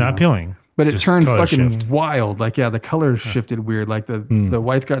peeling. Not though. peeling. But it Just turned color fucking shift. wild. Like, the colors shifted weird. Like the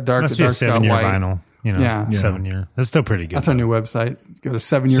whites got dark, Must the be a darks got 7-year white. vinyl. You know, Yeah. 7 year. That's still pretty good. That's our new website. Go to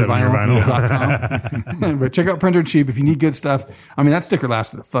 7yearvinyl.com. But check out Printer Cheap if you need good stuff. I mean, that sticker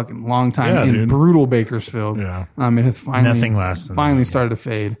lasted a fucking long time in brutal Bakersfield. Yeah. It has Nothing lasts finally started to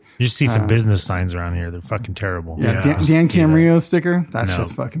fade. You just see some business signs around here. They're fucking terrible. Yeah, Dan Camarillo's sticker, that's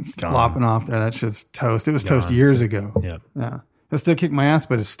just fucking flopping off there. That's just toast. It was toast years ago. Yep. Yeah. He'll still kick my ass,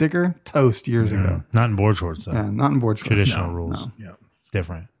 but his sticker, toast years ago. Not in board shorts, though. Yeah, not in board shorts. Traditional rules. No. Yeah. It's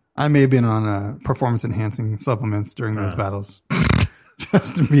different. I may have been on performance enhancing supplements during those battles.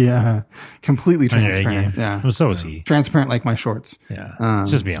 Just to be completely transparent. Yeah. Well, so is he. Transparent like my shorts. Yeah.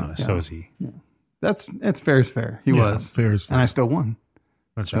 Just be honest. So is he. Yeah. It's fair is fair. He was. Fair is fair. And I still won.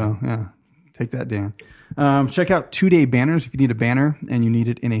 That's right. So, yeah. Take that, Dan. Check out 2-day banners. If you need a banner and you need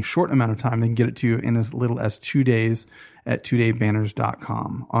it in a short amount of time, they can get it to you in as little as 2 days at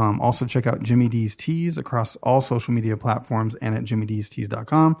 2daybanners.com. Also check out Jimmy D's Tees across all social media platforms and at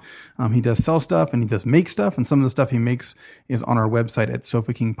jimmydstees.com. He does sell stuff and he does make stuff, and some of the stuff he makes is on our website at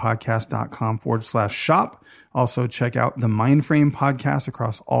sofakingpodcast.com/shop. Also check out the Mindframe podcast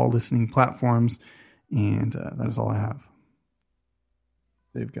across all listening platforms. And that is all I have.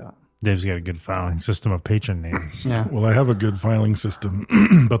 Dave's got a good filing system of patron names. Yeah. Well, I have a good filing system,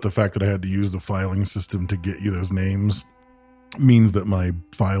 but the fact that I had to use the filing system to get you those names means that my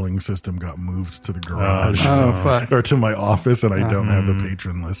filing system got moved to the garage fuck. or to my office, and I don't have the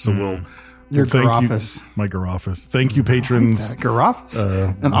patron list. So Your thank garoffice. you, my garoffice. Thank you, patrons. Garoffice?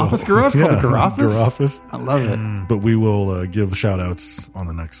 An office garage called a garoffice? Garoffice. I love it. But we will give shout outs on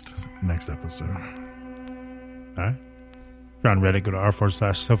the next episode. All right. If you're on Reddit, go to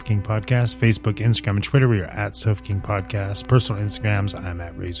r/SofaKing Podcast. Facebook, Instagram, and Twitter, we are at SofaKing Podcast. Personal Instagrams, I'm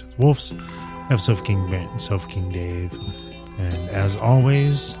at Raised with Wolves. I have SofaKing Brent and SofaKing Dave. And as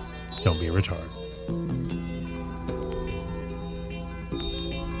always, don't be a retard.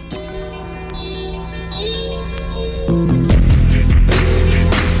 Thank you.